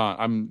 I'm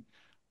done.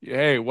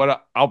 Hey,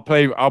 I'll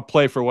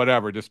play for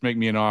whatever. Just make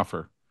me an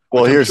offer.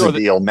 Well, Like I'm here's the sure that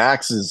deal.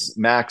 Max is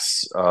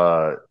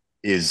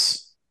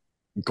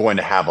going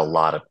to have a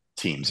lot of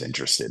teams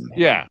interested in him.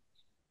 yeah.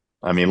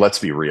 I mean, let's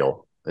be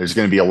real. There's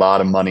going to be a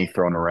lot of money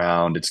thrown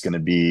around. It's going to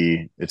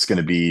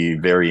be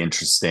very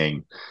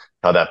interesting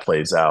how that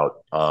plays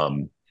out.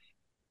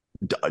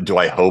 Do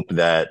I hope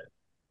that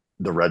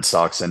the Red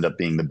Sox end up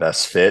being the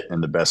best fit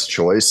and the best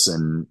choice,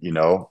 and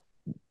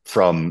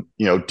from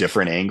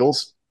different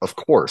angles? Of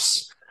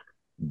course,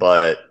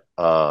 but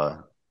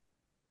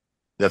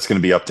that's going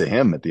to be up to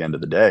him at the end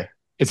of the day.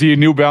 Is he a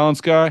New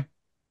Balance guy?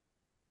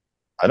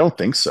 I don't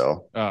think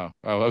so. Oh,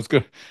 that was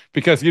good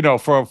because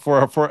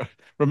for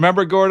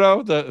remember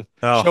Gordo, the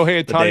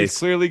Shohei the Ohtani is days.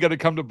 clearly going to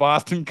come to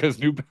Boston because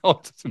New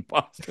Balance is in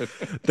Boston.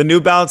 The New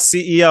Balance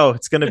CEO.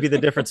 It's going to be the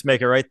difference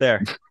maker right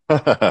there.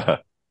 Have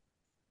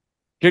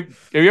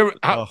you ever?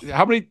 Oh.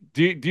 How many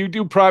do you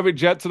do private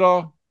jets at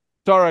all?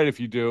 It's all right if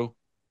you do.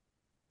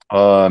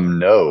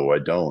 No, I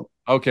don't.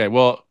 Okay,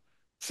 well,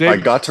 I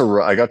got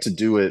to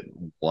do it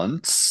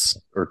once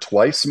or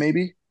twice,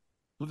 maybe.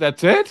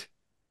 that's it.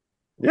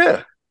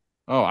 Yeah.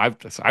 Oh, I've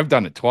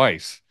done it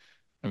twice.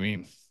 I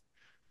mean,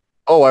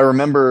 Oh, I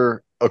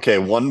remember. Okay,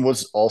 one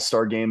was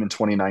All-Star Game in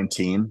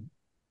 2019.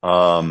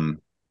 I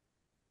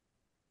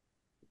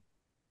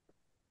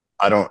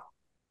don't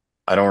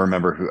I don't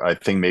remember who. I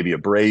think maybe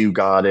Abreu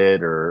got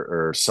it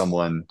or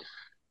someone.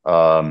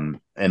 And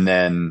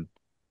then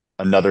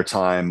another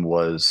time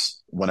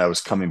was when I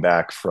was coming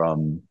back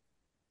from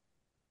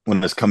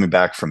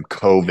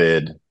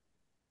COVID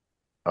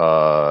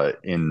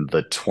in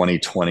the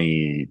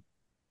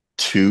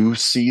 2022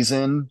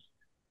 season.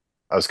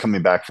 I was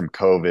coming back from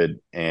COVID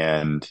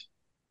and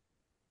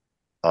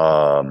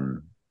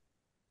um,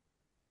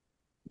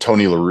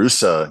 Tony La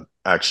Russa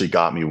actually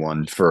got me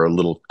one for a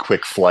little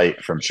quick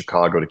flight from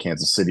Chicago to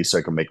Kansas City so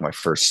I could make my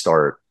first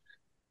start.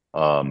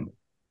 Um,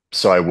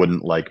 so I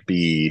wouldn't like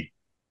be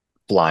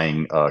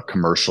flying a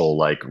commercial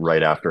like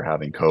right after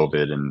having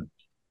COVID and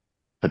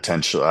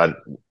potentially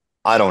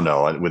I don't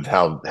know with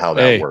how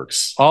that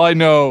works. All I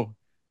know,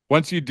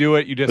 once you do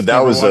it, you just. But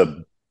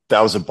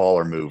that was a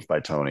baller move by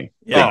Tony.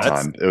 Yeah, Big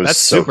time. It was that's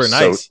super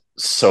nice.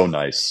 So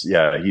nice.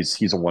 Yeah,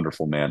 he's a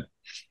wonderful man.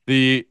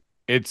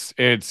 It's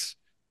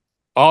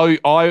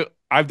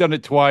I've done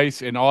it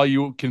twice, and all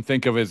you can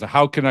think of is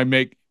how can I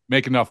make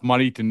enough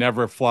money to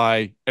never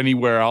fly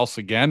anywhere else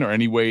again or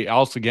any way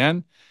else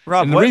again.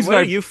 Rob, And the what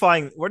reason do you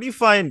find? Where do you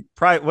find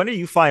private? When do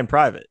you find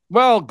private?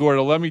 Well,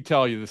 Gordo, let me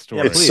tell you the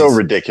story. Yeah, It's please. so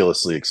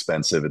ridiculously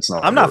expensive. It's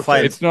not. I'm not worth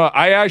fighting. it. It's not.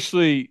 I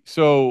actually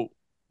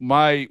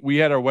we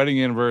had our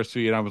wedding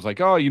anniversary, and I was like,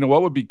 oh,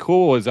 what would be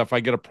cool is if I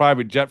get a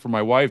private jet for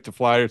my wife to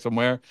fly her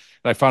somewhere.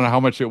 And I found out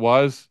how much it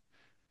was.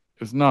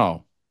 It was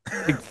no.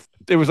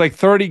 It was like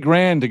 30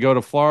 grand to go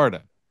to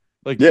Florida.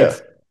 Like,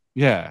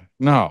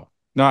 no,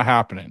 not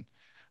happening.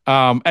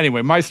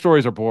 Anyway, my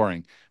stories are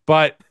boring,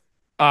 but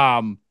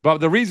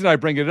the reason I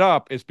bring it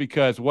up is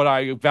because what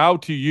I vow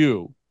to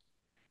you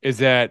is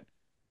that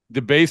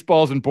the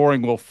Baseballs and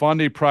Boring will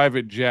fund a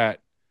private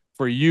jet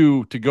for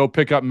you to go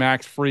pick up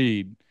Max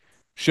Fried,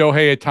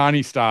 Shohei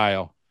Ohtani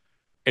style,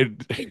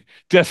 and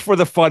just for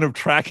the fun of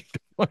tracking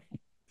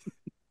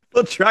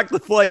We'll track the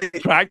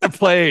flight. track the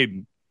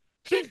plane.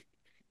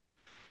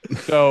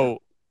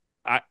 So,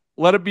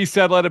 let it be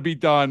said, let it be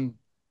done.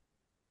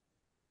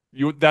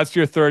 That's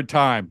your third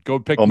time. Go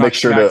pick. I'll make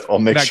sure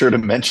to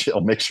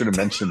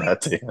mention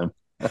that to him.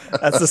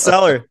 That's the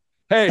seller.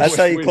 Hey, That's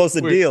how you close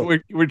the deal.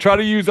 We're trying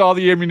to use all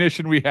the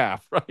ammunition we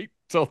have, right?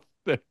 So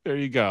there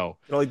you go.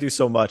 You can only do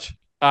so much.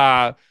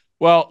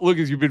 Well,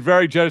 Lucas, you've been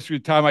very generous with your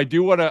time. I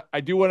do want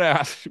to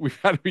ask.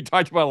 We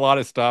talked about a lot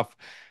of stuff,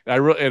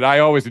 and I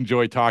always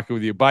enjoy talking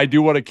with you. But I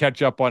do want to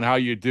catch up on how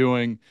you're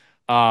doing.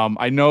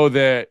 I know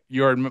that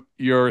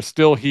you're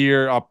still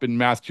here up in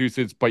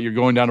Massachusetts, but you're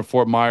going down to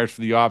Fort Myers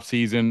for the off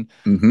season.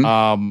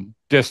 Mm-hmm.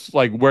 Just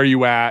like where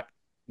you at?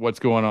 What's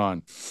going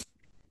on?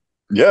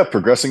 Yeah,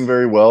 progressing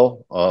very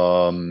well.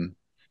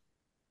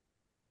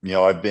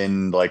 I've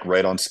been like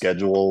right on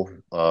schedule.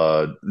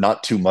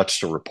 Not too much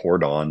to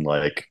report on.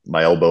 Like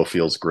my elbow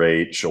feels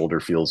great, shoulder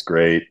feels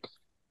great.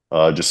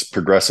 Just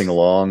progressing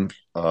along.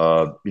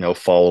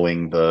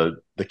 Following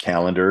the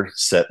calendar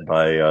set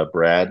by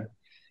Brad.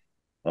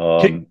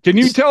 Can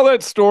you tell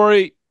that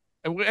story?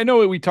 I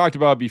know we talked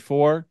about it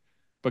before,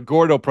 but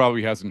Gordo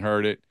probably hasn't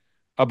heard it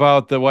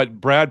about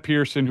Brad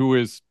Pearson, who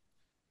is,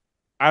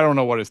 I don't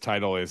know what his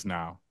title is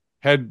now.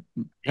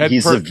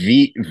 He's a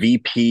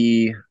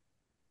VP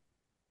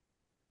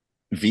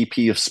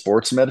of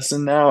sports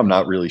medicine now. I'm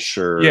not really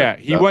sure. Yeah,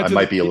 I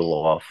might be a little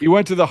off. He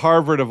went to the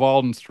Harvard of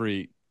Alden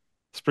Street,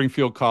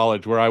 Springfield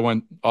College, where I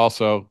went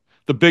also.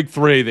 The big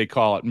three, they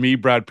call it. Me,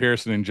 Brad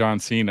Pearson, and John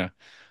Cena.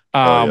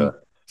 Yeah.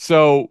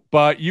 So,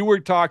 but you were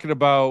talking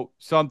about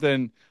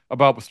something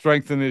about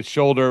strengthening his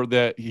shoulder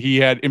that he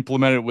had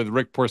implemented with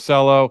Rick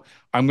Porcello.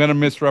 I'm going to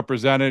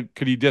misrepresent it.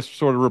 Could he just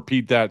sort of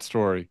repeat that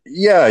story?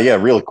 Yeah,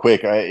 real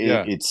quick.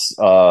 It's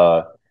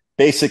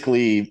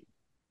basically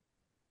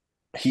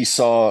he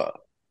saw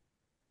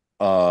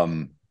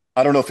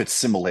I don't know if it's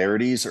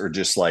similarities or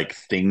just like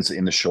things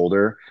in the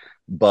shoulder,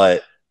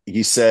 but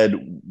he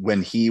said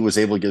when he was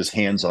able to get his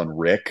hands on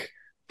Rick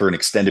for an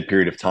extended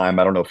period of time,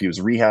 I don't know if he was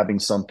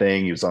rehabbing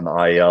something, he was on the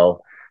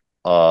IL,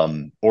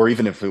 or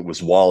even if it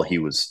was while he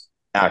was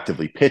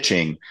actively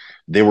pitching,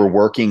 they were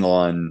working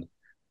on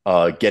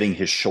getting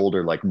his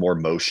shoulder like more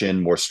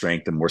motion, more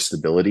strength, and more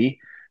stability.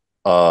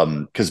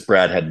 Because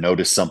Brad had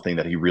noticed something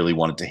that he really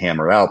wanted to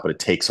hammer out, but it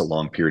takes a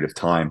long period of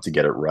time to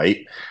get it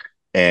right.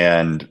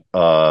 And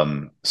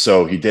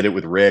so he did it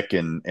with Rick,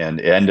 and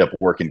it ended up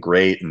working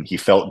great, and he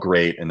felt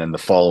great. And then the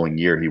following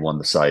year, he won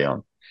the Cy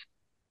Young.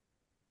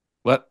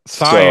 Let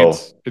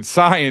science. It's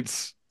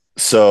science.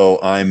 So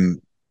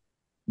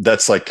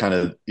that's like kind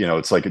of,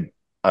 it's like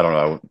I don't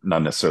know,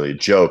 not necessarily a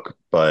joke,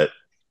 but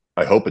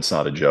I hope it's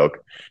not a joke.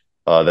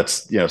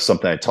 That's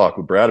something I talked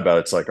with Brad about.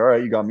 It's like, all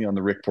right, you got me on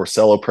the Rick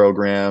Porcello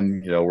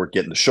program. We're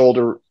getting the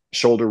shoulder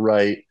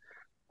right.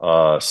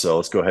 So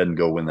let's go ahead and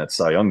go win that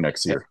Cy Young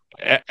next year.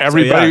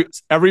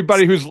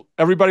 Everybody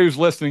who's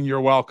listening,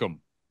 you're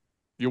welcome.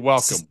 You're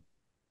welcome.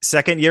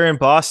 Second year in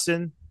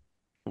Boston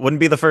wouldn't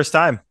be the first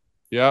time.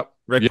 Yep.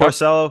 Rick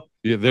Porcello.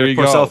 Yeah, there Rick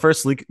you Porcello go.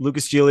 first,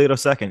 Lucas Giolito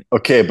second.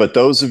 Okay, but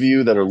those of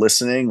you that are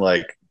listening,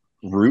 like,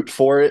 root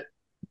for it.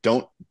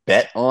 Don't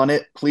bet on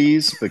it,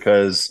 please,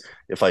 because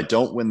if I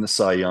don't win the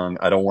Cy Young,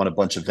 I don't want a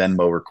bunch of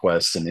Venmo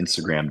requests and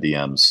Instagram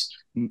DMs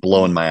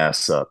blowing my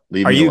ass up.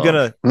 Are you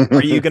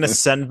gonna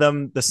send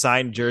them the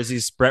signed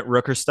jerseys, Brent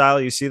Rooker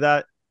style? You see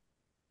that?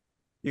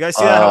 You guys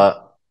see that?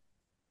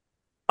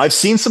 I've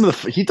seen some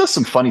of he does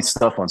some funny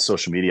stuff on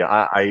social media.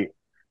 I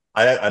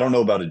don't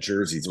know about the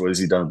jerseys. What has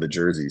he done with the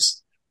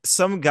jerseys?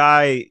 Some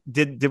guy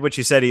did what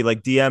you said. He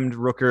like DM'd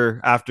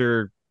Rooker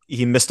after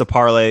he missed a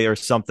parlay or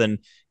something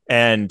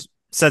and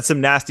said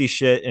some nasty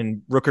shit.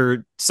 And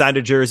Rooker signed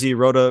a jersey,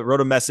 wrote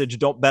a message,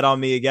 "Don't bet on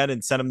me again,"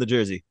 and sent him the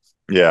jersey.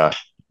 Yeah,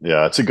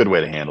 it's a good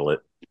way to handle it.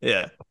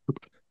 Yeah.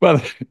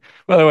 By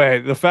the way,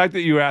 the fact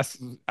that you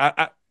asked,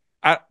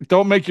 I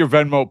don't make your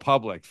Venmo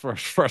public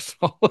first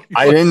of all.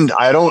 I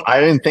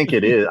didn't think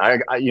it is.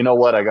 You know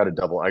what? I got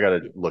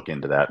to look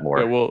into that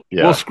more.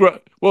 Yeah, we'll scrub.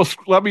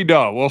 Let me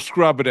know. We'll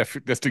scrub it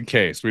just in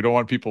case. We don't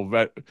want people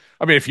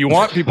if you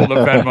want people to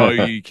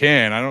Venmo, you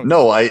can.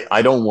 No,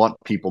 I don't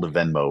want people to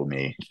Venmo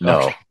me.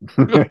 No.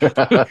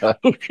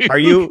 Are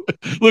you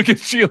look at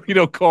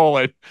Giolito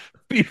calling?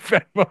 Please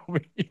Venmo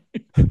me.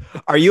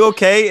 Are you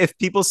okay if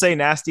people say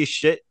nasty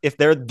shit if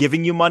they're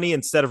giving you money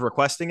instead of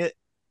requesting it?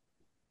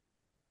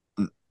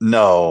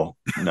 No.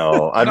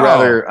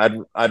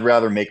 I'd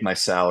rather make my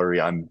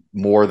salary. I'm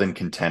more than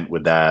content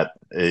with that.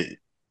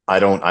 I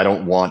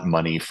don't want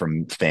money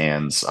from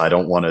fans. I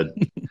don't want to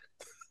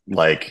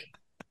like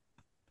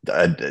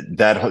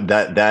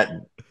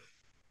that.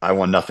 I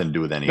want nothing to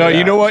do with any of that. No,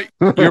 you know what?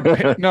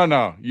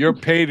 You're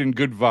paid in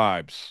good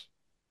vibes.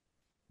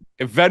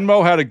 If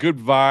Venmo had a good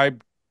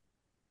vibe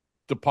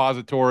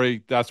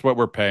depository, that's what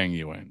we're paying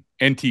you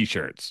in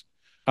t-shirts.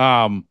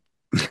 So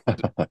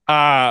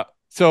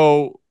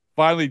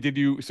finally,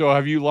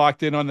 have you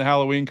locked in on the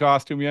Halloween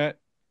costume yet?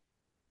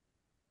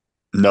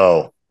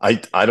 No, I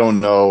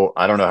don't know.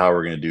 I don't know how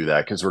we're going to do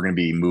that because we're going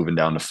to be moving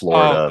down to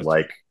Florida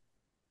like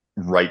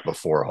right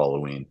before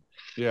Halloween.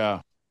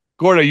 Yeah.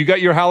 Gordo, you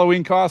got your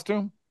Halloween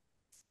costume?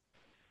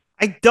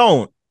 I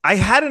don't. I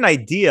had an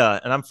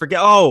idea and I'm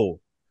forgetting. Oh,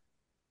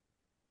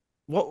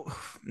 well,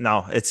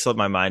 no, it slipped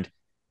my mind.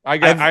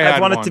 I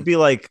want it to be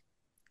like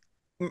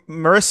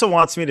Marissa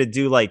wants me to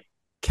do like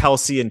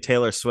Kelsey and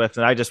Taylor Swift,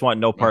 and I just want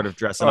no part of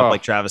dressing up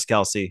like Travis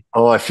Kelce.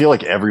 Oh, I feel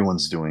like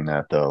everyone's doing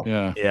that though.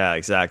 Yeah,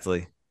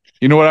 exactly.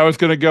 You know what I was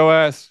going to go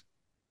as?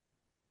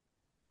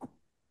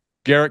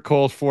 Garrett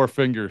Cole's Four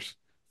Fingers.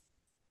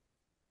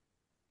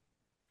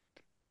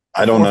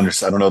 I don't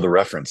understand. I don't know the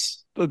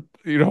reference.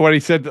 You know what he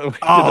said? The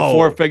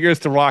Four Fingers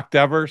to Rock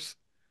Devers.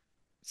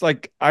 It's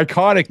like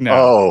iconic now.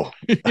 Oh,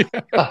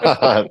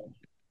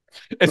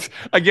 it's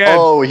again.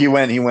 Oh, he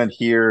went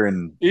here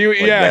and he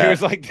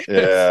was like this.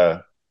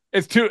 Yeah.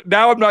 It's too.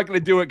 Now I'm not going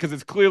to do it because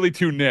it's clearly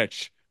too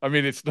niche. I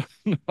mean, it's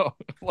no.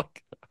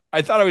 Like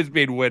I thought I was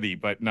being witty,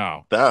 but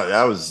no.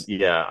 That was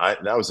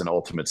that was an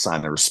ultimate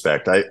sign of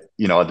respect.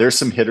 There's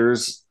some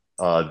hitters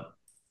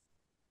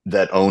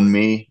that own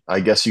me, I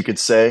guess you could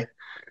say.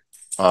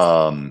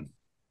 I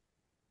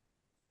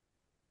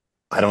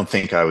don't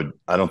think I would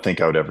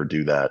ever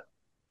do that.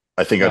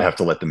 I think I'd have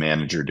to let the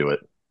manager do it.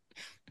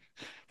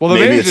 Well,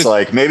 maybe it's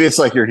like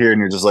you're here and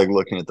you're just like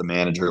looking at the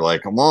manager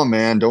like, come on,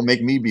 man, don't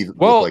make me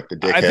look like the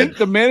dickhead. I think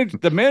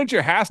the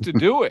manager has to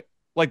do it.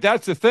 Like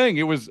that's the thing.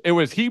 It was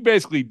he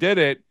basically did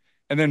it,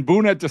 and then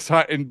Boone had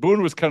decided, and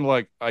Boone was kind of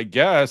like, I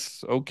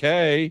guess,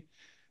 okay.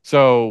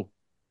 So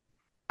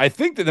I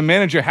think that the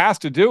manager has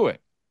to do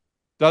it,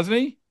 doesn't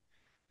he?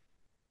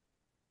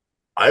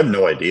 I have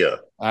no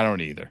idea. I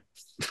don't either.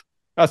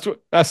 That's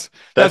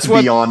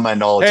beyond my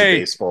knowledge of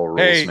baseball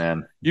rules,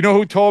 man. You know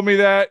who told me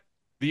that?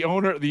 The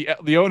owner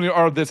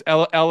of this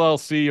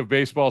LLC of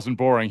Baseballs and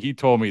Boring. He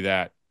told me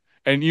that,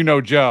 and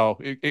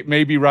it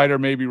may be right or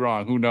may be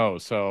wrong. Who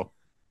knows? So,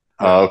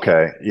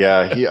 okay,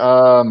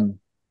 yeah.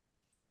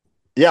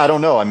 Yeah, I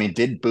don't know. I mean,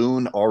 did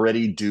Boone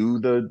already do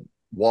the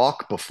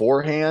walk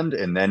beforehand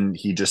and then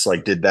he just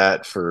like did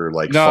that for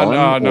like No, fun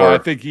no, no. I or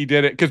think he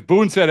did it because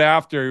Boone said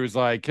after he was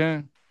like,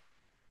 I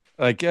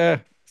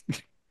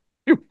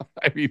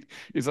mean,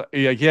 he's like,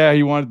 yeah,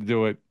 he wanted to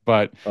do it,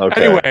 but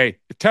okay. anyway,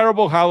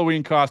 terrible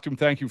Halloween costume.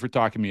 Thank you for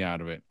talking me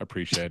out of it.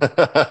 Appreciate it.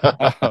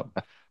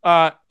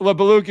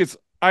 Balukas,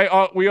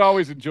 we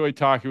always enjoy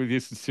talking with you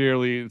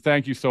sincerely.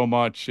 Thank you so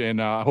much,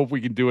 and I hope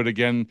we can do it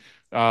again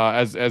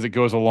as it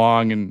goes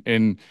along.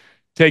 And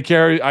take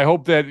care. I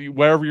hope that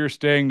wherever you're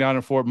staying down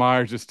in Fort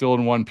Myers is still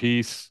in one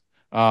piece.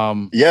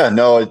 Yeah,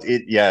 no,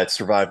 it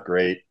survived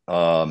great.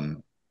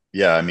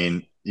 Yeah, I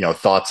mean,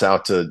 thoughts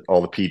out to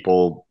all the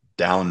people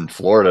down in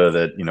Florida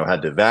that,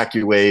 had to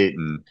evacuate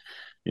and,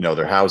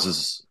 their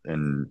houses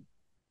and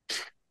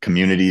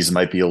communities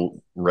might be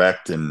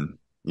wrecked and,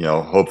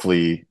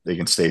 hopefully they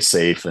can stay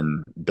safe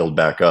and build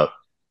back up.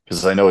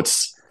 Because I know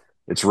it's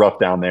rough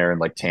down there in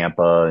like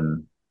Tampa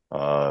and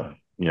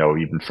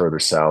even further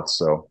south.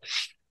 So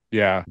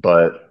Yeah.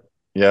 but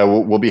yeah,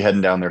 we'll be heading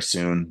down there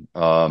soon.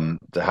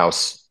 The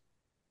house,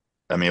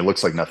 I mean, it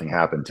looks like nothing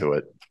happened to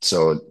it.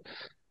 So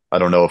I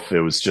don't know if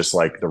it was just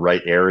like the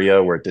right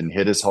area where it didn't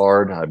hit as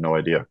hard. I have no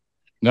idea.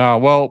 No,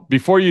 well,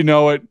 before you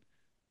know it,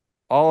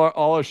 all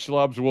our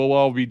schlubs will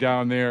all be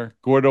down there.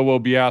 Gordo will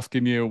be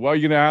asking you, what are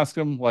you gonna ask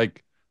him?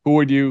 Like,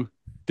 did you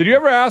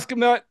ever ask him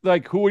that?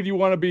 Like, who would you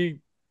want to be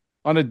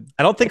on a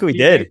I don't think we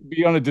did.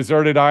 be on a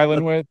deserted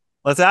island with?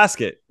 Let's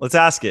ask it. Let's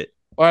ask it.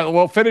 All right,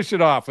 well, finish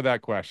it off with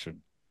that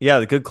question. Yeah,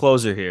 the good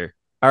closer here.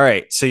 All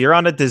right. So you're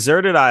on a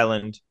deserted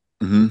island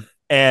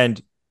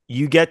and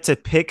you get to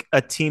pick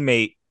a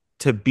teammate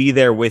to be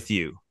there with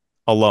you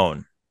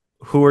alone.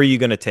 Who are you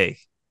going to take?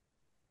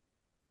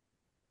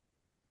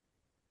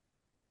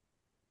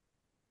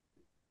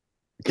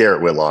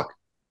 Garrett Whitlock.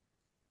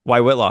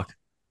 Why Whitlock?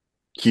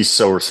 He's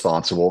so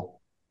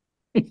responsible.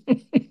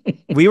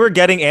 We were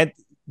getting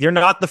you're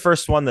not the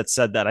first one that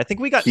said that. I think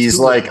we got he's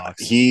two like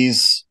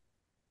Whitlocks.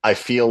 I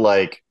feel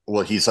like,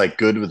 well, he's like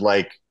good with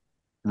like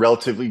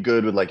relatively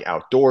good with like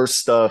outdoor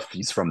stuff.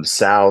 He's from the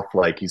South,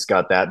 like he's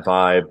got that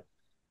vibe.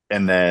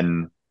 And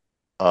then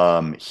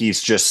he's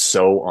just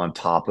so on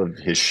top of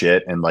his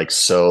shit and like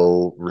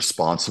so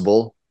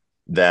responsible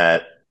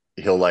that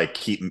he'll like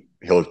he'll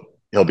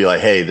be like,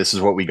 hey, this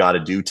is what we got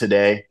to do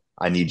today.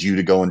 I need you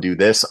to go and do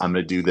this. I'm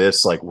going to do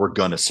this. Like, we're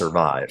going to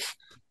survive.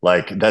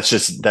 Like, that's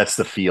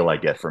the feel I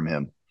get from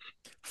him.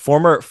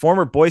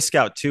 Former Boy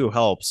Scout too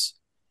helps.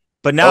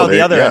 But now the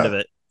other end of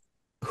it.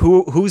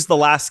 Who's the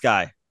last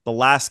guy? The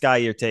last guy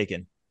you're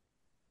taking?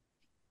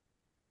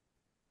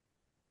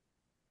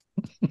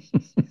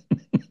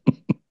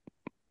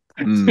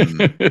 I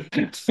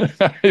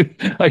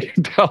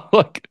can tell.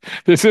 Look,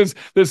 this is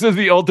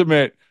the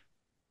ultimate.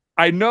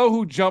 I know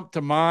who jumped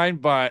to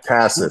mind, but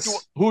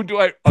Cassis. Who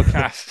do I? Oh,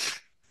 Cassis.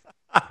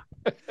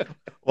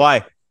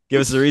 Why? Give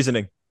us the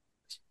reasoning.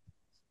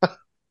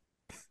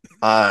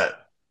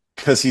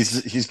 Because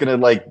he's gonna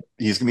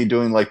be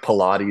doing like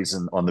Pilates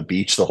and on the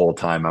beach the whole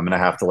time. I'm gonna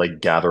have to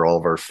like gather all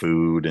of our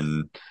food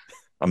and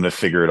I'm gonna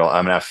figure it all.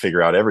 I'm gonna have to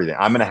figure out everything.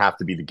 I'm gonna have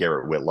to be the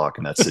Garrett Whitlock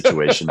in that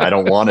situation. I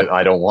don't want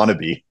to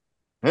be.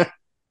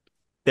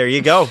 There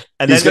you go.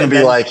 And he's gonna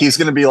be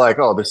like,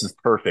 oh, this is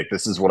perfect.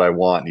 This is what I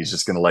want. And he's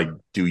just gonna like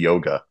do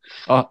yoga.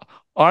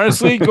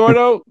 Honestly,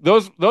 Gordo,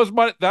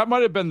 that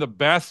might have been the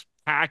best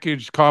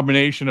package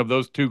combination of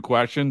those two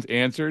questions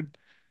answered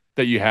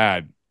that you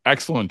had.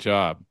 Excellent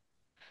job.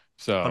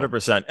 So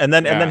 100%. And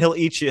then he'll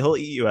eat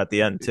you at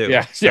the end too.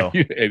 Yeah. So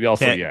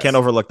can't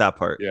overlook that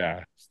part.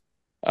 Yeah.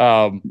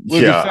 I'll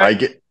give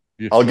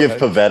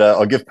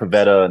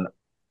Pavetta an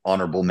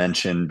honorable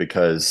mention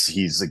because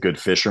he's a good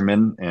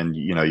fisherman and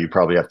you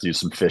probably have to do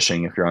some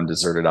fishing if you're on a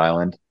deserted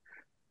island.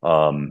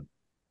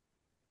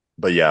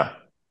 But yeah,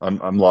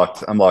 I'm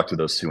locked with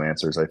those two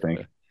answers, I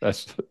think.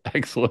 That's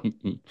excellent.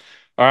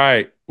 All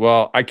right.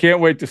 Well, I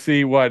can't wait to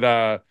see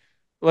what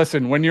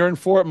listen, when you're in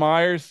Fort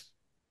Myers,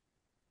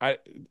 make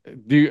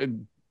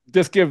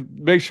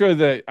sure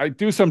that I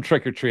do some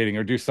trick or treating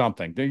or do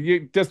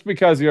something. Just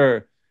because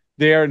you're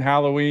there in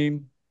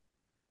Halloween,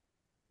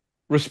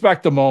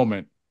 respect the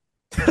moment.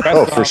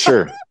 For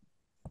sure.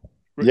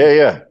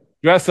 Yeah.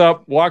 Dress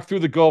up, walk through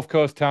the Gulf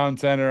Coast Town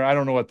Center. I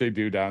don't know what they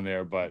do down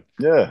there, but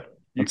yeah.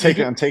 I'm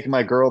taking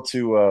my girl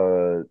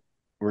to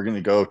we're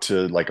gonna go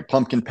to like a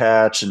pumpkin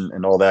patch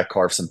and all that,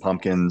 carve some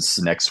pumpkins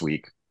next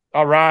week.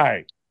 All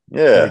right.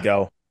 Yeah. There we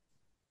go.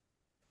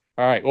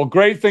 All right. Well,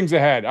 great things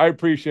ahead. I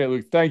appreciate it,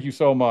 Luke. Thank you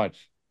so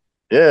much.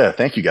 Yeah,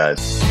 thank you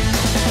guys.